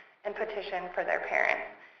around and petition for their parents.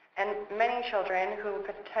 And many children who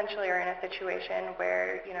potentially are in a situation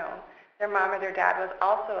where, their mom or their dad was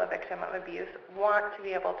also a victim of abuse want to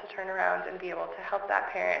be able to turn around and be able to help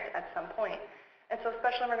that parent at some point. And so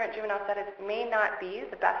special immigrant juvenile status may not be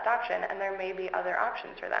the best option, and there may be other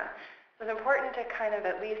options for them. So it's important to kind of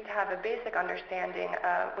at least have a basic understanding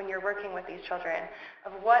when you're working with these children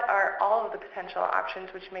of what are all of the potential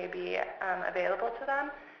options which may be available to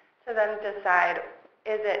them, to then decide,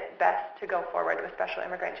 is it best to go forward with special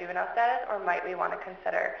immigrant juvenile status, or might we want to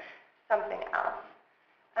consider something else?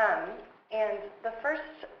 And the first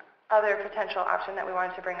other potential option that we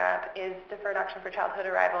wanted to bring up is Deferred Action for Childhood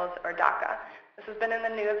Arrivals, or DACA. This has been in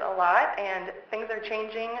the news a lot, and things are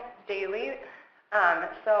changing daily.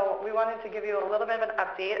 So we wanted to give you a little bit of an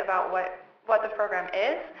update about what the program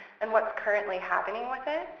is and what's currently happening with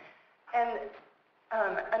it. And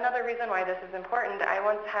another reason why this is important, I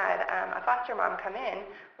once had a foster mom come in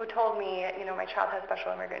who told me, my child has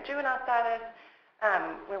special immigrant juvenile status.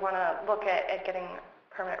 We want to look at getting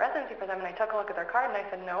permanent residency for them. And I took a look at their card and I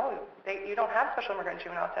said, no, you don't have special immigrant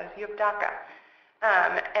juvenile status, you have DACA.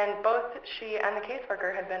 And both she and the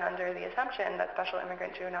caseworker had been under the assumption that special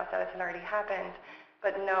immigrant juvenile status had already happened,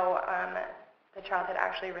 but no, the child had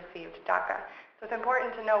actually received DACA. So it's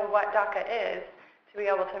important to know what DACA is to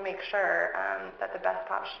be able to make sure that the best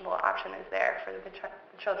possible option is there for the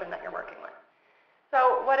children that you're working with.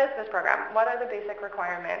 So what is this program? What are the basic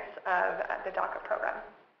requirements of the DACA program?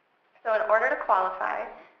 So in order to qualify,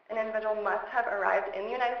 an individual must have arrived in the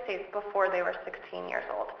United States before they were 16 years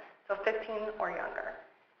old. So 15 or younger.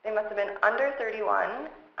 They must have been under 31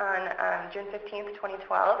 on June 15th,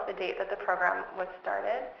 2012, the date that the program was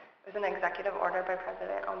started. It was an executive order by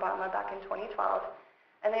President Obama back in 2012.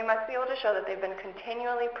 And they must be able to show that they've been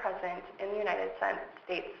continually present in the United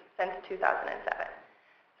States since 2007.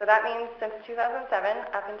 So that means since 2007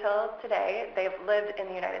 up until today, they've lived in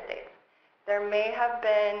the United States. There may have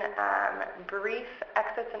been brief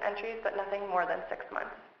exits and entries, but nothing more than 6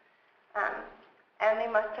 months. And they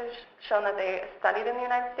must have shown that they studied in the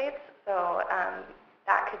United States, so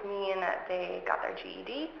that could mean that they got their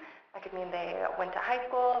GED, that could mean they went to high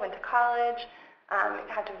school, went to college,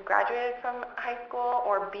 had to have graduated from high school,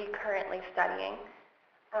 or be currently studying,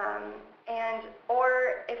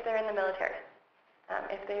 or if they're in the military.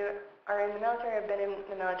 If they are in the military or have been in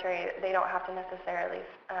the military, they don't have to necessarily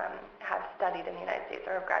have studied in the United States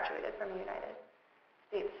or have graduated from a United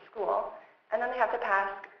States school. And then they have to pass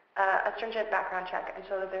a stringent background check and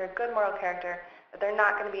show that they're a good moral character, that they're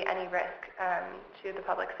not going to be any risk to the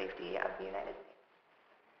public safety of the United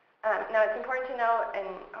States. Now, it's important to note, and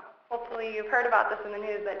hopefully you've heard about this in the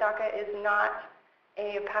news, that DACA is not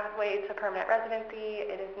a pathway to permanent residency.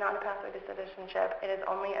 It is not a pathway to citizenship. It is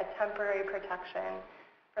only a temporary protection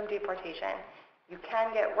from deportation. You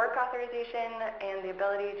can get work authorization and the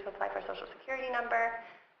ability to apply for a social security number,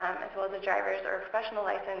 as well as a driver's or a professional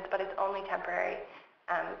license, but it's only temporary.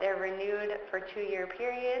 They're renewed for 2-year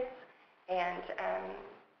periods, and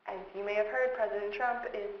as you may have heard, President Trump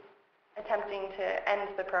is attempting to end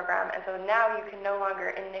the program, and so now you can no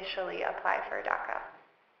longer initially apply for DACA.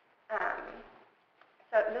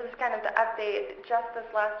 So this is kind of the update. Just this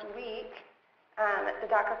last week,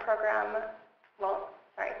 the DACA program,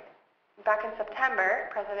 back in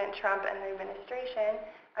September, President Trump and the administration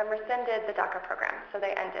rescinded the DACA program, so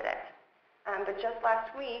they ended it. But just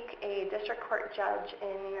last week, a district court judge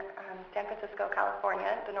in San Francisco,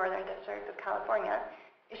 California, the Northern District of California,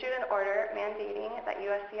 issued an order mandating that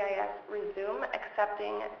USCIS resume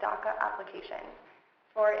accepting DACA applications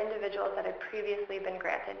for individuals that had previously been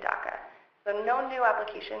granted DACA. So no new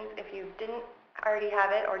applications. If you didn't already have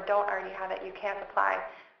it or don't already have it, you can't apply.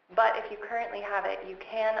 But if you currently have it, you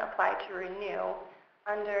can apply to renew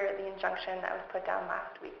under the injunction that was put down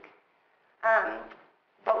last week.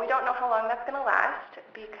 But we don't know how long that's going to last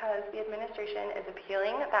because the administration is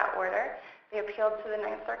appealing that order. They appealed to the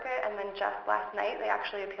Ninth Circuit, and then just last night they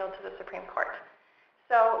actually appealed to the Supreme Court.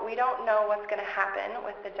 So we don't know what's going to happen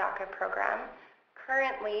with the DACA program.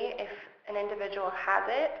 Currently, if an individual has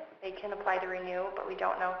it, they can apply to renew, but we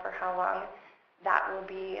don't know for how long that will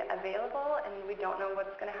be available, and we don't know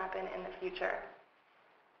what's going to happen in the future.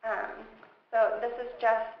 So this is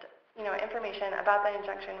just, information about that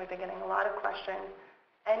injunction. We've been getting a lot of questions.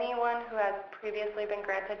 Anyone who has previously been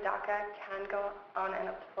granted DACA can go on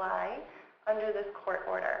and apply under this court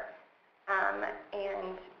order.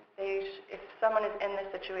 And if someone is in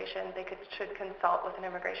this situation, they should consult with an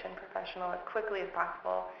immigration professional as quickly as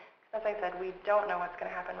possible. As I said, we don't know what's going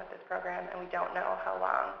to happen with this program, and we don't know how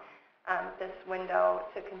long this window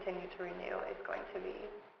to continue to renew is going to be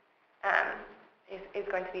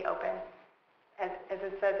open. As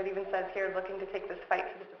it says, it even says here, looking to take this fight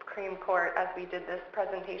to the Supreme Court, as we did this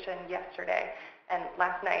presentation yesterday, and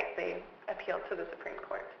last night they appealed to the Supreme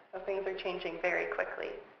Court. So things are changing very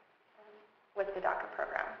quickly with the DACA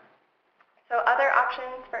program. So other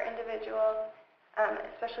options for individuals,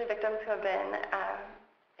 especially victims who have been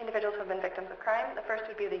individuals who have been victims of crime. The first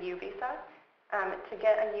would be the U visa. To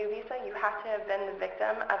get a U visa, you have to have been the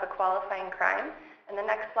victim of a qualifying crime. And the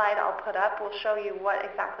next slide I'll put up will show you what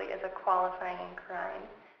exactly is a qualifying crime.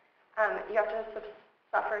 You have to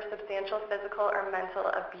suffer substantial physical or mental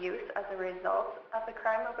abuse as a result of the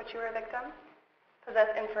crime of which you were a victim, possess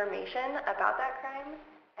information about that crime,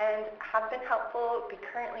 and have been helpful, be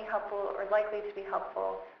currently helpful, or likely to be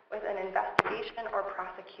helpful with an investigation or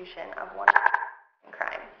prosecution of one of the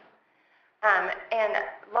crimes. And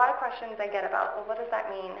a lot of questions I get about, well, what does that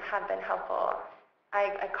mean, have been helpful?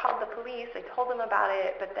 I called the police, I told them about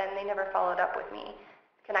it, but then they never followed up with me.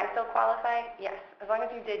 Can I still qualify? Yes, as long as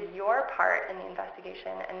you did your part in the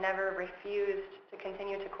investigation and never refused to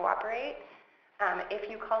continue to cooperate. If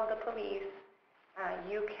you called the police,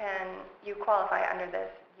 you qualify under this.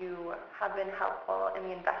 You have been helpful in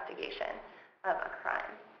the investigation of a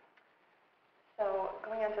crime. So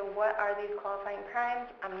going on to what are these qualifying crimes,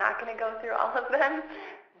 I'm not going to go through all of them.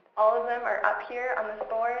 All of them are up here on this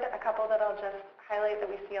board. A couple that I'll just highlight that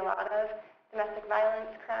we see a lot of: domestic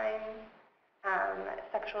violence crimes,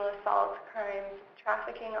 sexual assault crimes,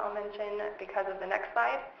 trafficking I'll mention because of the next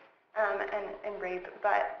slide, and rape.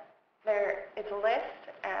 But it's a list.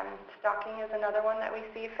 Stalking is another one that we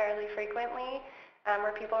see fairly frequently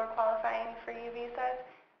where people are qualifying for U visas.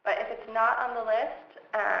 But if it's not on the list,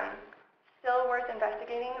 still worth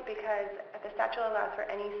investigating because the statute allows for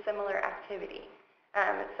any similar activity.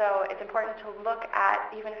 So it's important to look at,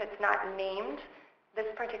 even if it's not named, this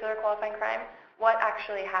particular qualifying crime, what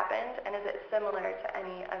actually happened, and is it similar to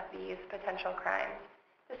any of these potential crimes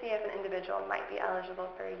to see if an individual might be eligible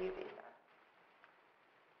for a U visa.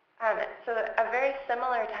 So a very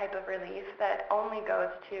similar type of relief that only goes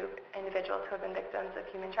to individuals who have been victims of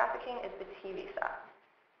human trafficking is the T visa.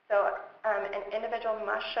 So an individual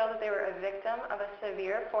must show that they were a victim of a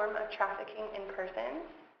severe form of trafficking in persons,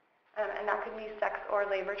 and that could be sex or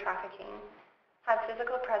labor trafficking, have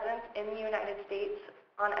physical presence in the United States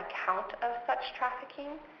on account of such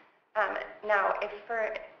trafficking. Now, if,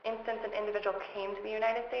 for instance, an individual came to the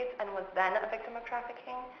United States and was then a victim of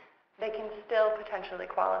trafficking, they can still potentially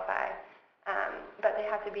qualify, but they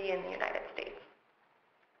have to be in the United States.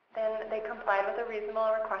 Then they complied with a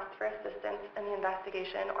reasonable request for assistance in the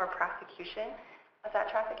investigation or prosecution of that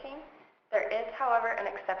trafficking. There is, however, an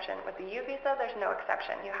exception. With the U visa, there's no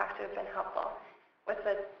exception. You have to have been helpful. With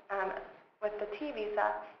the T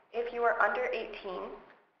visa, if you are under 18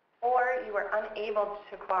 or you are unable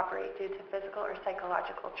to cooperate due to physical or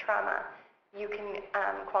psychological trauma, you can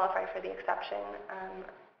qualify for the exception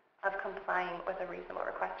of complying with a reasonable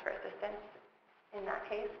request for assistance in that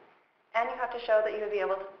case. And you have to show that you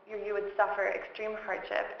would suffer extreme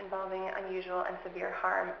hardship involving unusual and severe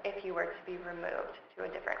harm if you were to be removed to a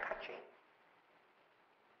different country.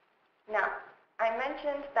 Now, I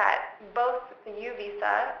mentioned that both the U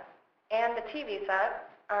visa and the T visa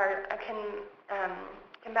can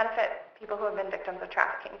benefit people who have been victims of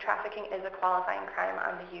trafficking. Trafficking is a qualifying crime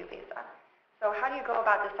on the U visa. So how do you go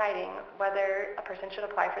about deciding whether a person should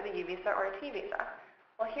apply for the U visa or a T visa?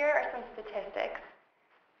 Well, here are some statistics.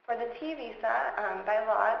 For the T visa, by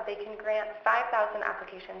law, they can grant 5,000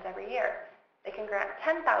 applications every year. They can grant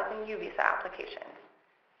 10,000 U visa applications.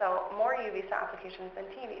 So more U visa applications than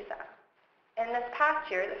T visa. In this past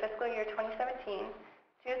year, the fiscal year 2017,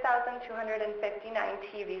 2,259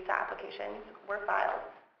 T visa applications were filed,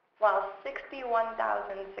 while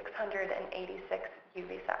 61,686 U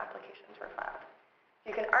visa applications were filed.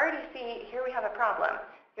 You can already see here we have a problem.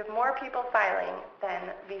 You have more people filing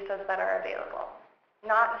than visas that are available.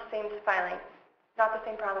 Not the same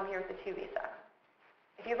problem here with the T visa.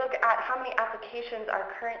 If you look at how many applications are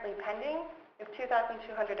currently pending, you have 2,276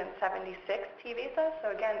 T visas, so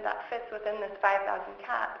again, that fits within this 5,000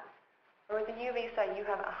 cap. Or with the U visa, you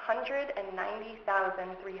have 190,361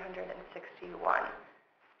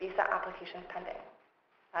 visa applications pending.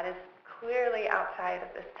 That is clearly outside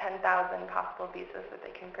of this 10,000 possible visas that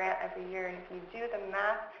they can grant every year, and if you do the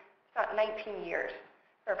math, it's about 19 years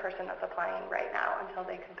for a person that's applying right now until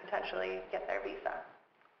they can potentially get their visa.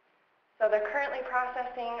 So they're currently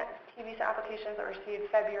processing T visa applications that were received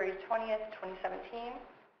February 20th, 2017,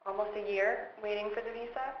 almost a year waiting for the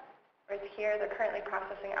visa. Right here, they're currently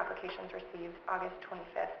processing applications received August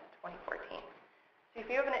 25th, 2014. So if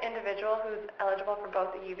you have an individual who's eligible for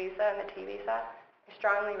both the U visa and the T visa, I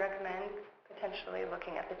strongly recommend potentially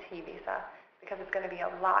looking at the T visa because it's going to be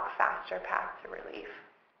a lot faster path to relief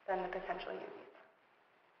than the potential U visa.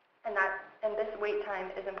 And this wait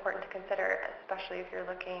time is important to consider, especially if you're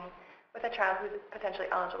looking with a child who's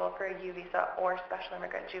potentially eligible for a U visa or special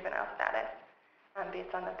immigrant juvenile status,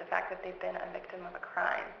 based on the fact that they've been a victim of a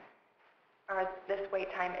crime. This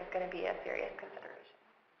wait time is going to be a serious consideration.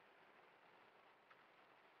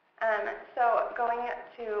 So going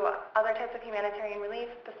to other types of humanitarian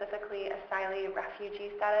relief, specifically asylee,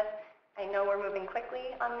 refugee status, I know we're moving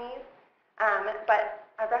quickly on these, but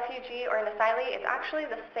a refugee or an asylee is actually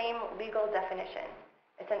the same legal definition.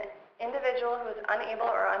 It's an individual who is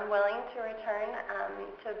unable or unwilling to return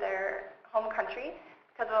to their home country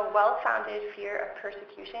because of a well-founded fear of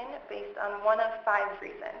persecution based on one of 5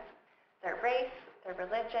 reasons: their race, their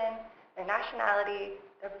religion, their nationality,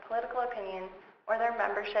 their political opinion, or their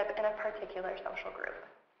membership in a particular social group.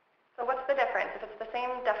 So what's the difference? If it's the same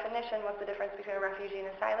definition, what's the difference between a refugee and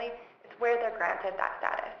an asylee? It's where they're granted that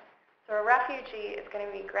status. So a refugee is going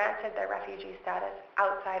to be granted their refugee status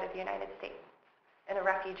outside of the United States in a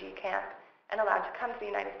refugee camp and allowed to come to the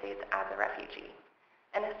United States as a refugee.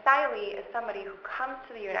 An asylee is somebody who comes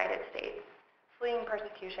to the United States fleeing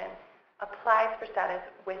persecution, applies for status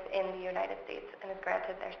within the United States, and is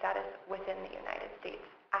granted their status within the United States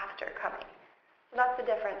after coming. So that's the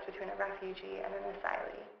difference between a refugee and an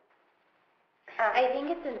asylee. I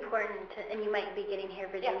think it's important to, and you might be getting here,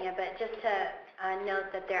 Virginia, but just to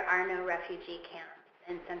note that there are no refugee camps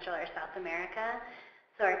in Central or South America.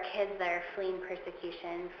 So our kids that are fleeing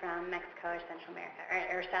persecution from Mexico or Central America,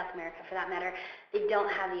 or South America for that matter, they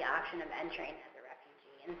don't have the option of entering as a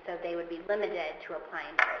refugee, and so they would be limited to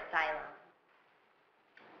applying for asylum.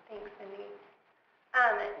 Thanks, Mindy.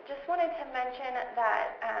 Just wanted to mention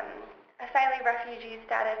that asylee refugee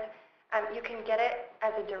status, you can get it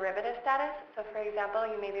as a derivative status. So for example,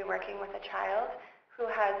 you may be working with a child who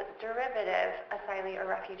has derivative asylee or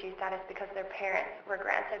refugee status because their parents were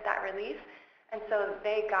granted that relief, and so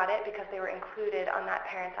they got it because they were included on that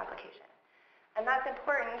parent's application. And that's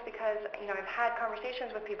important because, I've had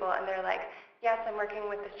conversations with people and they're like, yes, I'm working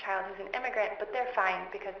with this child who's an immigrant, but they're fine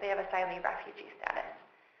because they have asylee refugee status.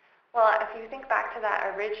 Well, if you think back to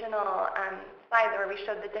that original slide where we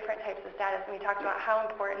showed the different types of status and we talked about how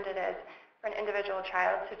important it is for an individual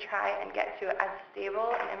child to try and get to as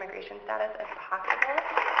stable an immigration status as possible,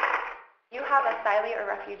 you have asylee or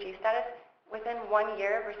refugee status. Within 1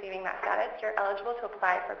 year of receiving that status, you're eligible to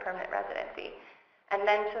apply for permanent residency and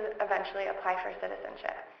then to eventually apply for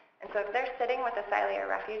citizenship. And so if they're sitting with asylee or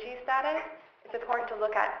refugee status, it's important to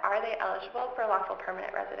look at, are they eligible for lawful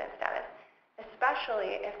permanent resident status?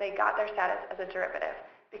 especially if they got their status as a derivative,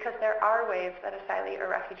 because there are ways that asylee or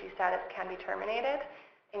refugee status can be terminated,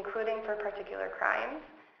 including for particular crimes.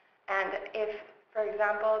 And if, for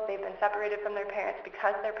example, they've been separated from their parents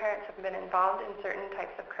because their parents have been involved in certain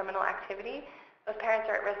types of criminal activity, those parents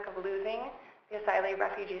are at risk of losing the asylee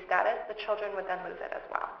refugee status. The children would then lose it as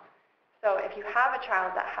well. So if you have a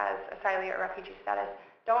child that has asylee or refugee status,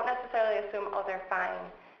 don't necessarily assume, oh, they're fine.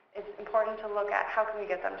 It's important to look at how can we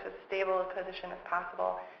get them to as stable a position as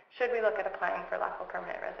possible. Should we look at applying for lawful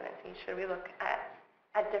permanent residency? Should we look at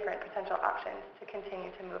different potential options to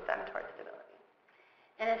continue to move them towards stability?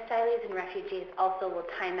 And asylees and refugees also will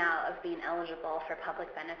time out of being eligible for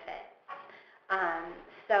public benefit.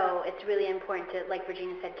 So it's really important to, like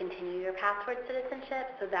Virginia said, continue your path towards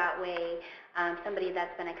citizenship, so that way somebody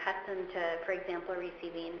that's been accustomed to, for example,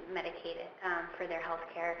 receiving Medicaid for their health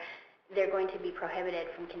care, they're going to be prohibited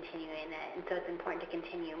from continuing it, and so it's important to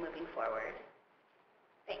continue moving forward.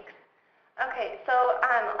 Thanks. Okay, so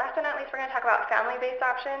last but not least, we're going to talk about family-based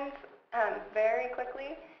options very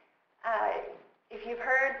quickly. If you've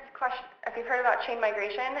heard about chain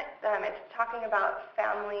migration, it's talking about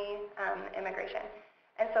family immigration.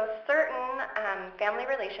 And so certain family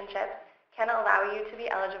relationships can allow you to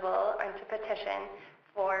be eligible and to petition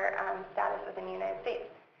for status within the United States.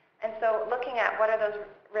 And so looking at what are those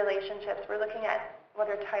relationships, we're looking at what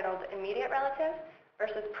are titled immediate relatives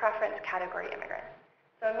versus preference category immigrants.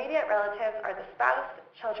 So immediate relatives are the spouse,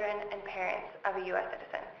 children, and parents of a U.S.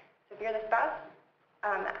 citizen. So if you're the spouse,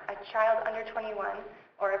 a child under 21,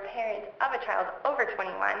 or a parent of a child over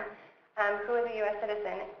 21 who is a U.S.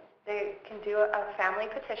 citizen, they can do a family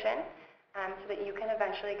petition so that you can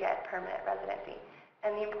eventually get permanent residency.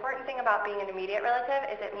 And the important thing about being an immediate relative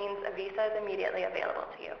is it means a visa is immediately available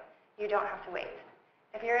to you. You don't have to wait.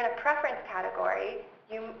 If you're in a preference category,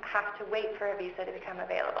 you have to wait for a visa to become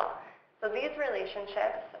available. So these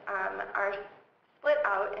relationships are split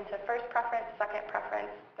out into first preference, second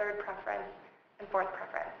preference, third preference, and fourth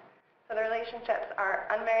preference. So the relationships are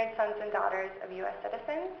unmarried sons and daughters of U.S.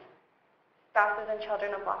 citizens, spouses and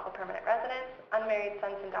children of lawful permanent residents, unmarried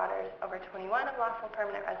sons and daughters over 21 of lawful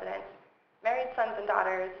permanent residents, married sons and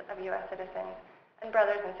daughters of U.S. citizens, and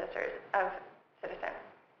brothers and sisters of citizens.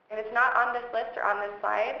 If it's not on this list or on this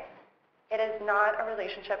slide, it is not a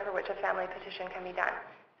relationship for which a family petition can be done.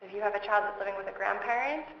 So if you have a child that's living with a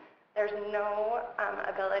grandparent, there's no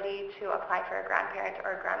ability to apply for a grandparent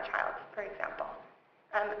or a grandchild, for example.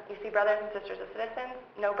 You see brothers and sisters of citizens,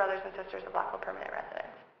 no brothers and sisters of lawful permanent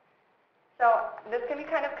residents. So this can be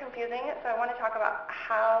kind of confusing, so I want to talk about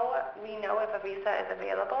how we know if a visa is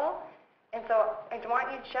available. And so I want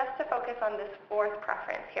you just to focus on this fourth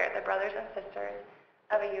preference here, the brothers and sisters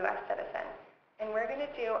of a U.S. citizen. And we're going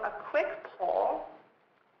to do a quick poll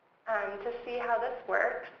to see how this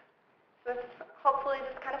works. So it's hopefully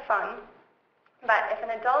just kind of fun. But if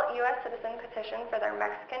an adult U.S. citizen petitioned for their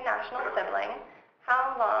Mexican national sibling,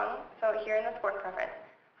 how long, so here in this fourth preference,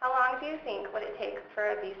 how long do you think would it take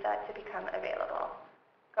for a visa to become available?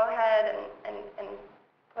 Go ahead and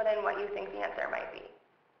put in what you think the answer might be.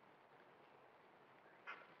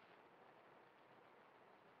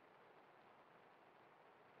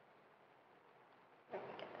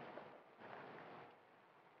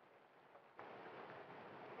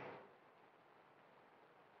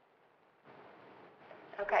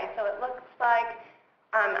 Okay, so it looks like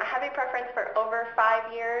a heavy preference for over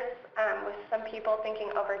 5 years, with some people thinking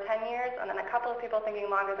over 10 years, and then a couple of people thinking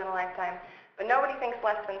longer than a lifetime, but nobody thinks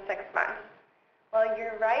less than 6 months. Well,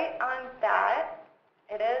 you're right on that.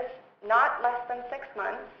 It is not less than 6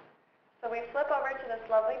 months. So we flip over to this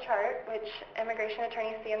lovely chart, which immigration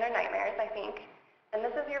attorneys see in their nightmares, I think, and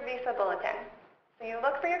this is your visa bulletin. So you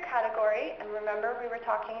look for your category, and remember we were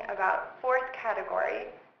talking about fourth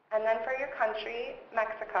category, and then for your country,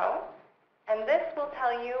 Mexico. And this will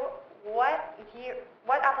tell you what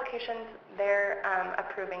applications they're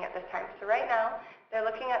approving at this time. So right now, they're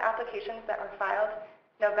looking at applications that were filed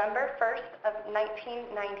November 1st of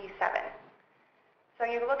 1997. So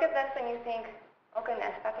you look at this and you think, oh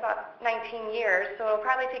goodness, that's about 19 years, so it'll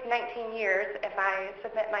probably take 19 years if I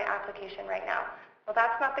submit my application right now. Well,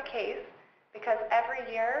 that's not the case, because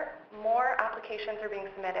every year, more applications are being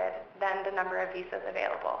submitted than the number of visas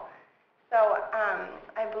available. So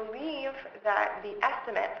I believe that the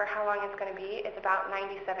estimate for how long it's going to be is about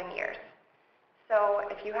 97 years. So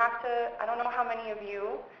if you have to, I don't know how many of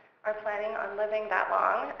you are planning on living that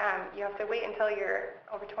long. You have to wait until you're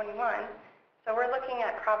over 21. So we're looking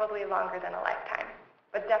at probably longer than a lifetime,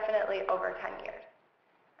 but definitely over 10 years.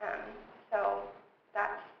 So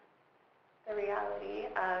that's the reality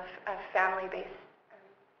of family-based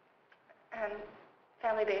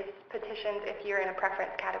family-based petitions, if you're in a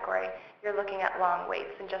preference category, you're looking at long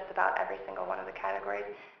waits in just about every single one of the categories,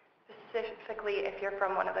 specifically if you're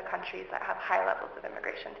from one of the countries that have high levels of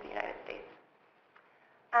immigration to the United States.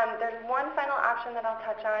 There's one final option that I'll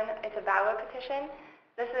touch on. It's a VAWA petition.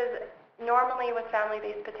 This is normally with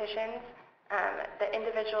family-based petitions, the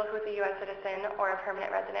individual who's a U.S. citizen or a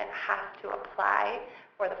permanent resident has to apply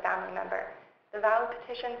for the family member. The VAWA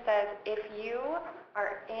petition says if you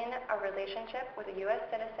are in a relationship with a U.S.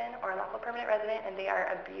 citizen or a lawful permanent resident and they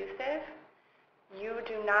are abusive, you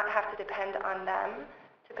do not have to depend on them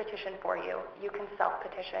to petition for you. You can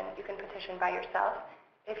self-petition. You can petition by yourself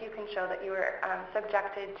if you can show that you were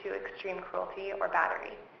subjected to extreme cruelty or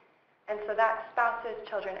battery. And so that's spouses,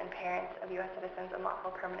 children, and parents of U.S. citizens and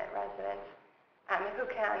lawful permanent residents who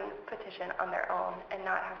can petition on their own and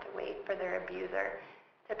not have to wait for their abuser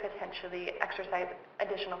to potentially exercise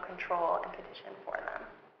additional control and petition for them.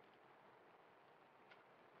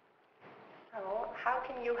 So how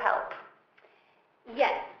can you help?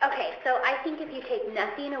 Yes. Okay. So I think if you take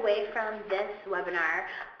nothing away from this webinar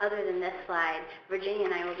other than this slide, Virginia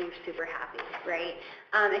and I will be super happy, right?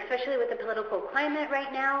 Especially with the political climate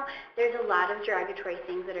right now, there's a lot of derogatory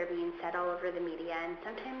things that are being said all over the media and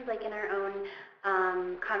sometimes like in our own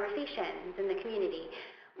conversations in the community.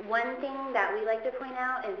 One thing that we like to point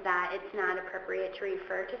out is that it's not appropriate to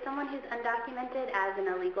refer to someone who's undocumented as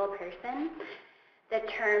an illegal person. The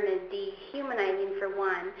term is dehumanizing for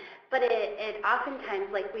one, but it oftentimes,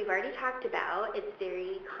 like we've already talked about, it's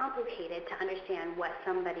very complicated to understand what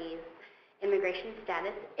somebody's immigration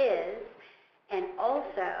status is, and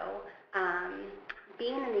also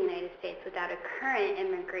being in the United States without a current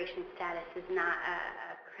immigration status is not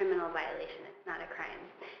a criminal violation, it's not a crime.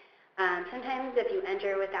 Sometimes if you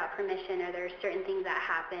enter without permission or there's certain things that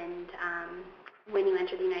happened when you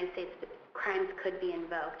enter the United States, crimes could be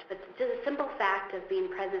invoked. But just the simple fact of being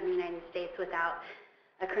present in the United States without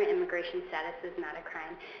a current immigration status is not a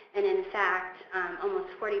crime. And in fact, almost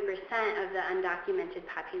 40% of the undocumented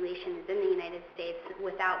population is in the United States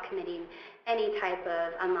without committing any type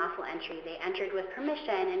of unlawful entry. They entered with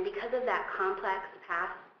permission, and because of that complex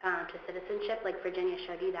path to citizenship, like Virginia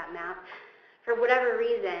showed you that map, for whatever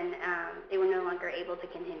reason, they were no longer able to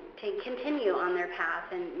continue on their path,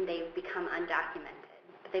 and they've become undocumented.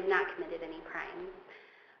 But they've not committed any crimes.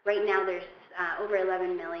 Right now, there's over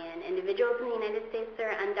 11 million individuals in the United States that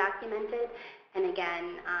are undocumented. And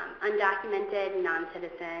again, undocumented,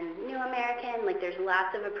 non-citizen, new American, like there's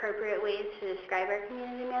lots of appropriate ways to describe our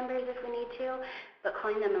community members if we need to, but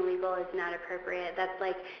calling them illegal is not appropriate. That's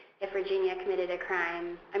like if Virginia committed a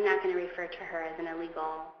crime, I'm not going to refer to her as an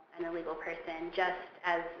illegal person, just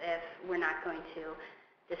as if we're not going to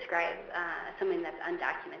describe someone that's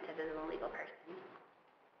undocumented as an illegal person.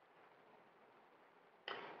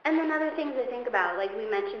 And then other things to think about, like we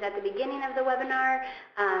mentioned at the beginning of the webinar,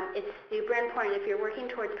 it's super important if you're working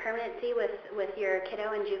towards permanency with your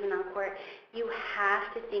kiddo in juvenile court, you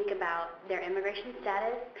have to think about their immigration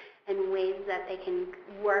status and ways that they can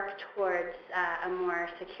work towards a more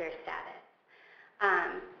secure status.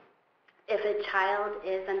 If a child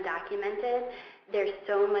is undocumented, there's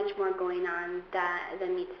so much more going on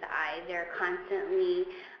than meets the eye. They're constantly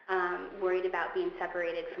worried about being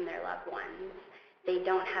separated from their loved ones. They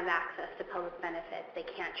don't have access to public benefits. They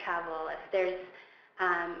can't travel. If there's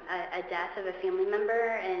a death of a family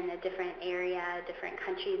member in a different area, a different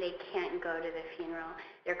country, they can't go to the funeral.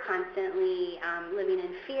 They're constantly living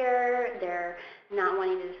in fear. They're not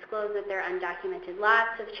wanting to disclose that they're undocumented.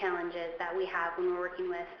 Lots of challenges that we have when we're working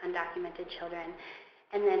with undocumented children.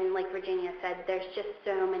 And then, like Virginia said, there's just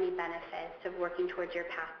so many benefits of working towards your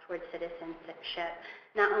path towards citizenship.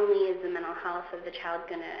 Not only is the mental health of the child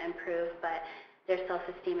going to improve, but their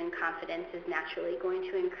self-esteem and confidence is naturally going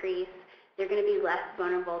to increase. They're going to be less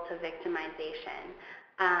vulnerable to victimization.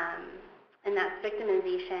 And that's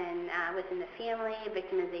victimization within the family,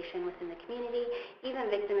 victimization within the community, even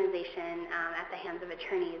victimization at the hands of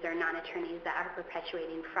attorneys or non-attorneys that are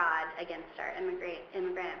perpetuating fraud against our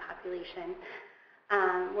immigrant population.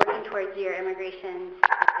 Working towards your immigration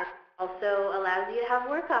status also allows you to have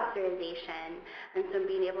work authorization, and so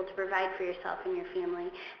being able to provide for yourself and your family,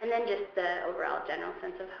 and then just the overall general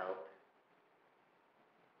sense of hope.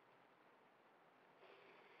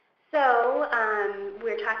 So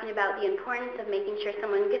we're talking about the importance of making sure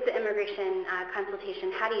someone gets the immigration consultation.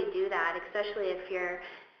 How do you do that, especially if you're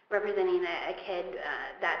representing a kid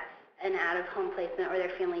that's an out-of-home placement or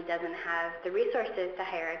their family doesn't have the resources to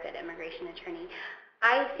hire a good immigration attorney?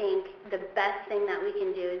 I think the best thing that we can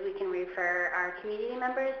do is we can refer our community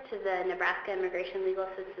members to the Nebraska Immigration Legal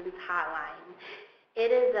Assistance Hotline. It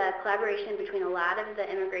is a collaboration between a lot of the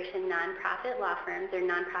immigration nonprofit law firms or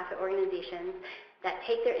nonprofit organizations that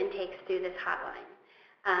take their intakes through this hotline.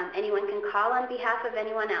 Anyone can call on behalf of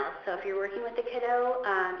anyone else. So if you're working with a kiddo,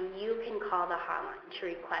 you can call the hotline to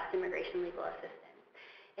request immigration legal assistance.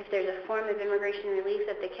 If there's a form of immigration relief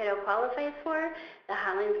that the kiddo qualifies for, the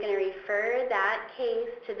hotline is going to refer that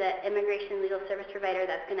case to the immigration legal service provider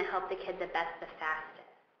that's going to help the kid the best, the fastest.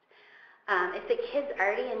 If the kid's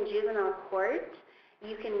already in juvenile court,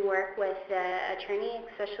 you can work with the attorney,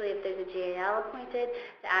 especially if there's a GAL appointed,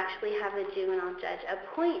 to actually have the juvenile judge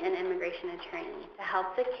appoint an immigration attorney to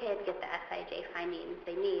help the kid get the SIJ findings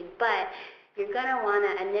they need. But you're going to want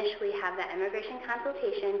to initially have that immigration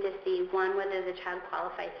consultation to see, one, whether the child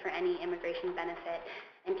qualifies for any immigration benefit,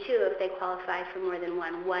 and two, if they qualify for more than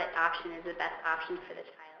one, what option is the best option for the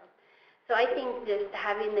child. So I think just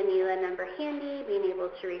having the NELA number handy, being able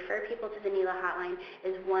to refer people to the NELA hotline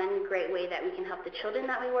is one great way that we can help the children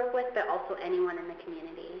that we work with, but also anyone in the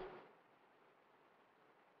community.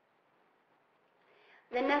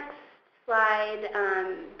 The next slide,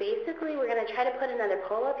 basically we're going to try to put another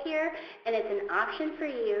poll up here, and it's an option for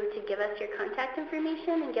you to give us your contact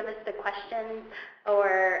information and give us the questions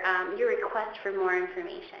or your request for more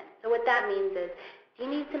information. So what that means is, do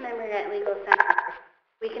you need some immigrant legal centers?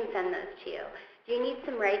 We can send those to you. Do you need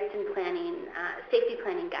some rights and planning, safety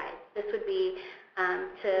planning guides? This would be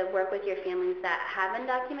to work with your families that have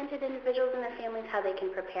undocumented individuals in their families, how they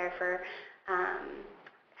can prepare for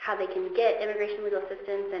how they can get immigration legal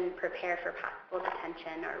assistance and prepare for possible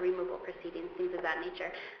detention or removal proceedings, things of that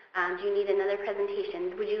nature. Do you need another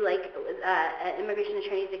presentation? Would you like immigration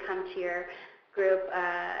attorneys to come to your group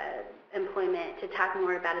employment to talk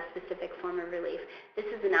more about a specific form of relief? This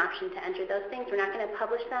is an option to enter those things. We're not going to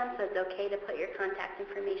publish them, so it's okay to put your contact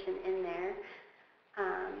information in there.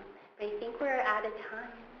 But I think we're out of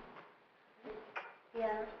time.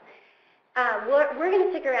 Yeah. We're going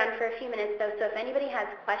to stick around for a few minutes, though, so if anybody has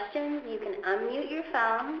questions, you can unmute your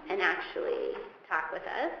phone and actually talk with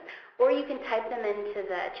us, or you can type them into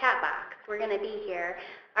the chat box. We're going to be here.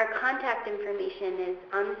 Our contact information is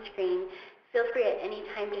on the screen. Feel free at any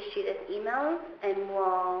time to shoot us emails, and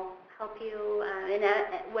we'll help you in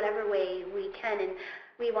whatever way we can. And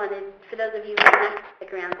we wanted, for those of you who are not going to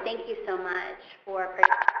stick around, thank you so much for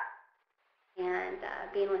participating and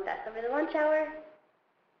being with us over the lunch hour.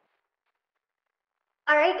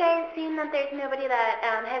 All right, guys, seeing that there's nobody that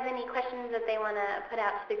has any questions that they want to put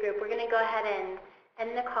out to the group, we're going to go ahead and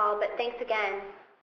end the call, but thanks again.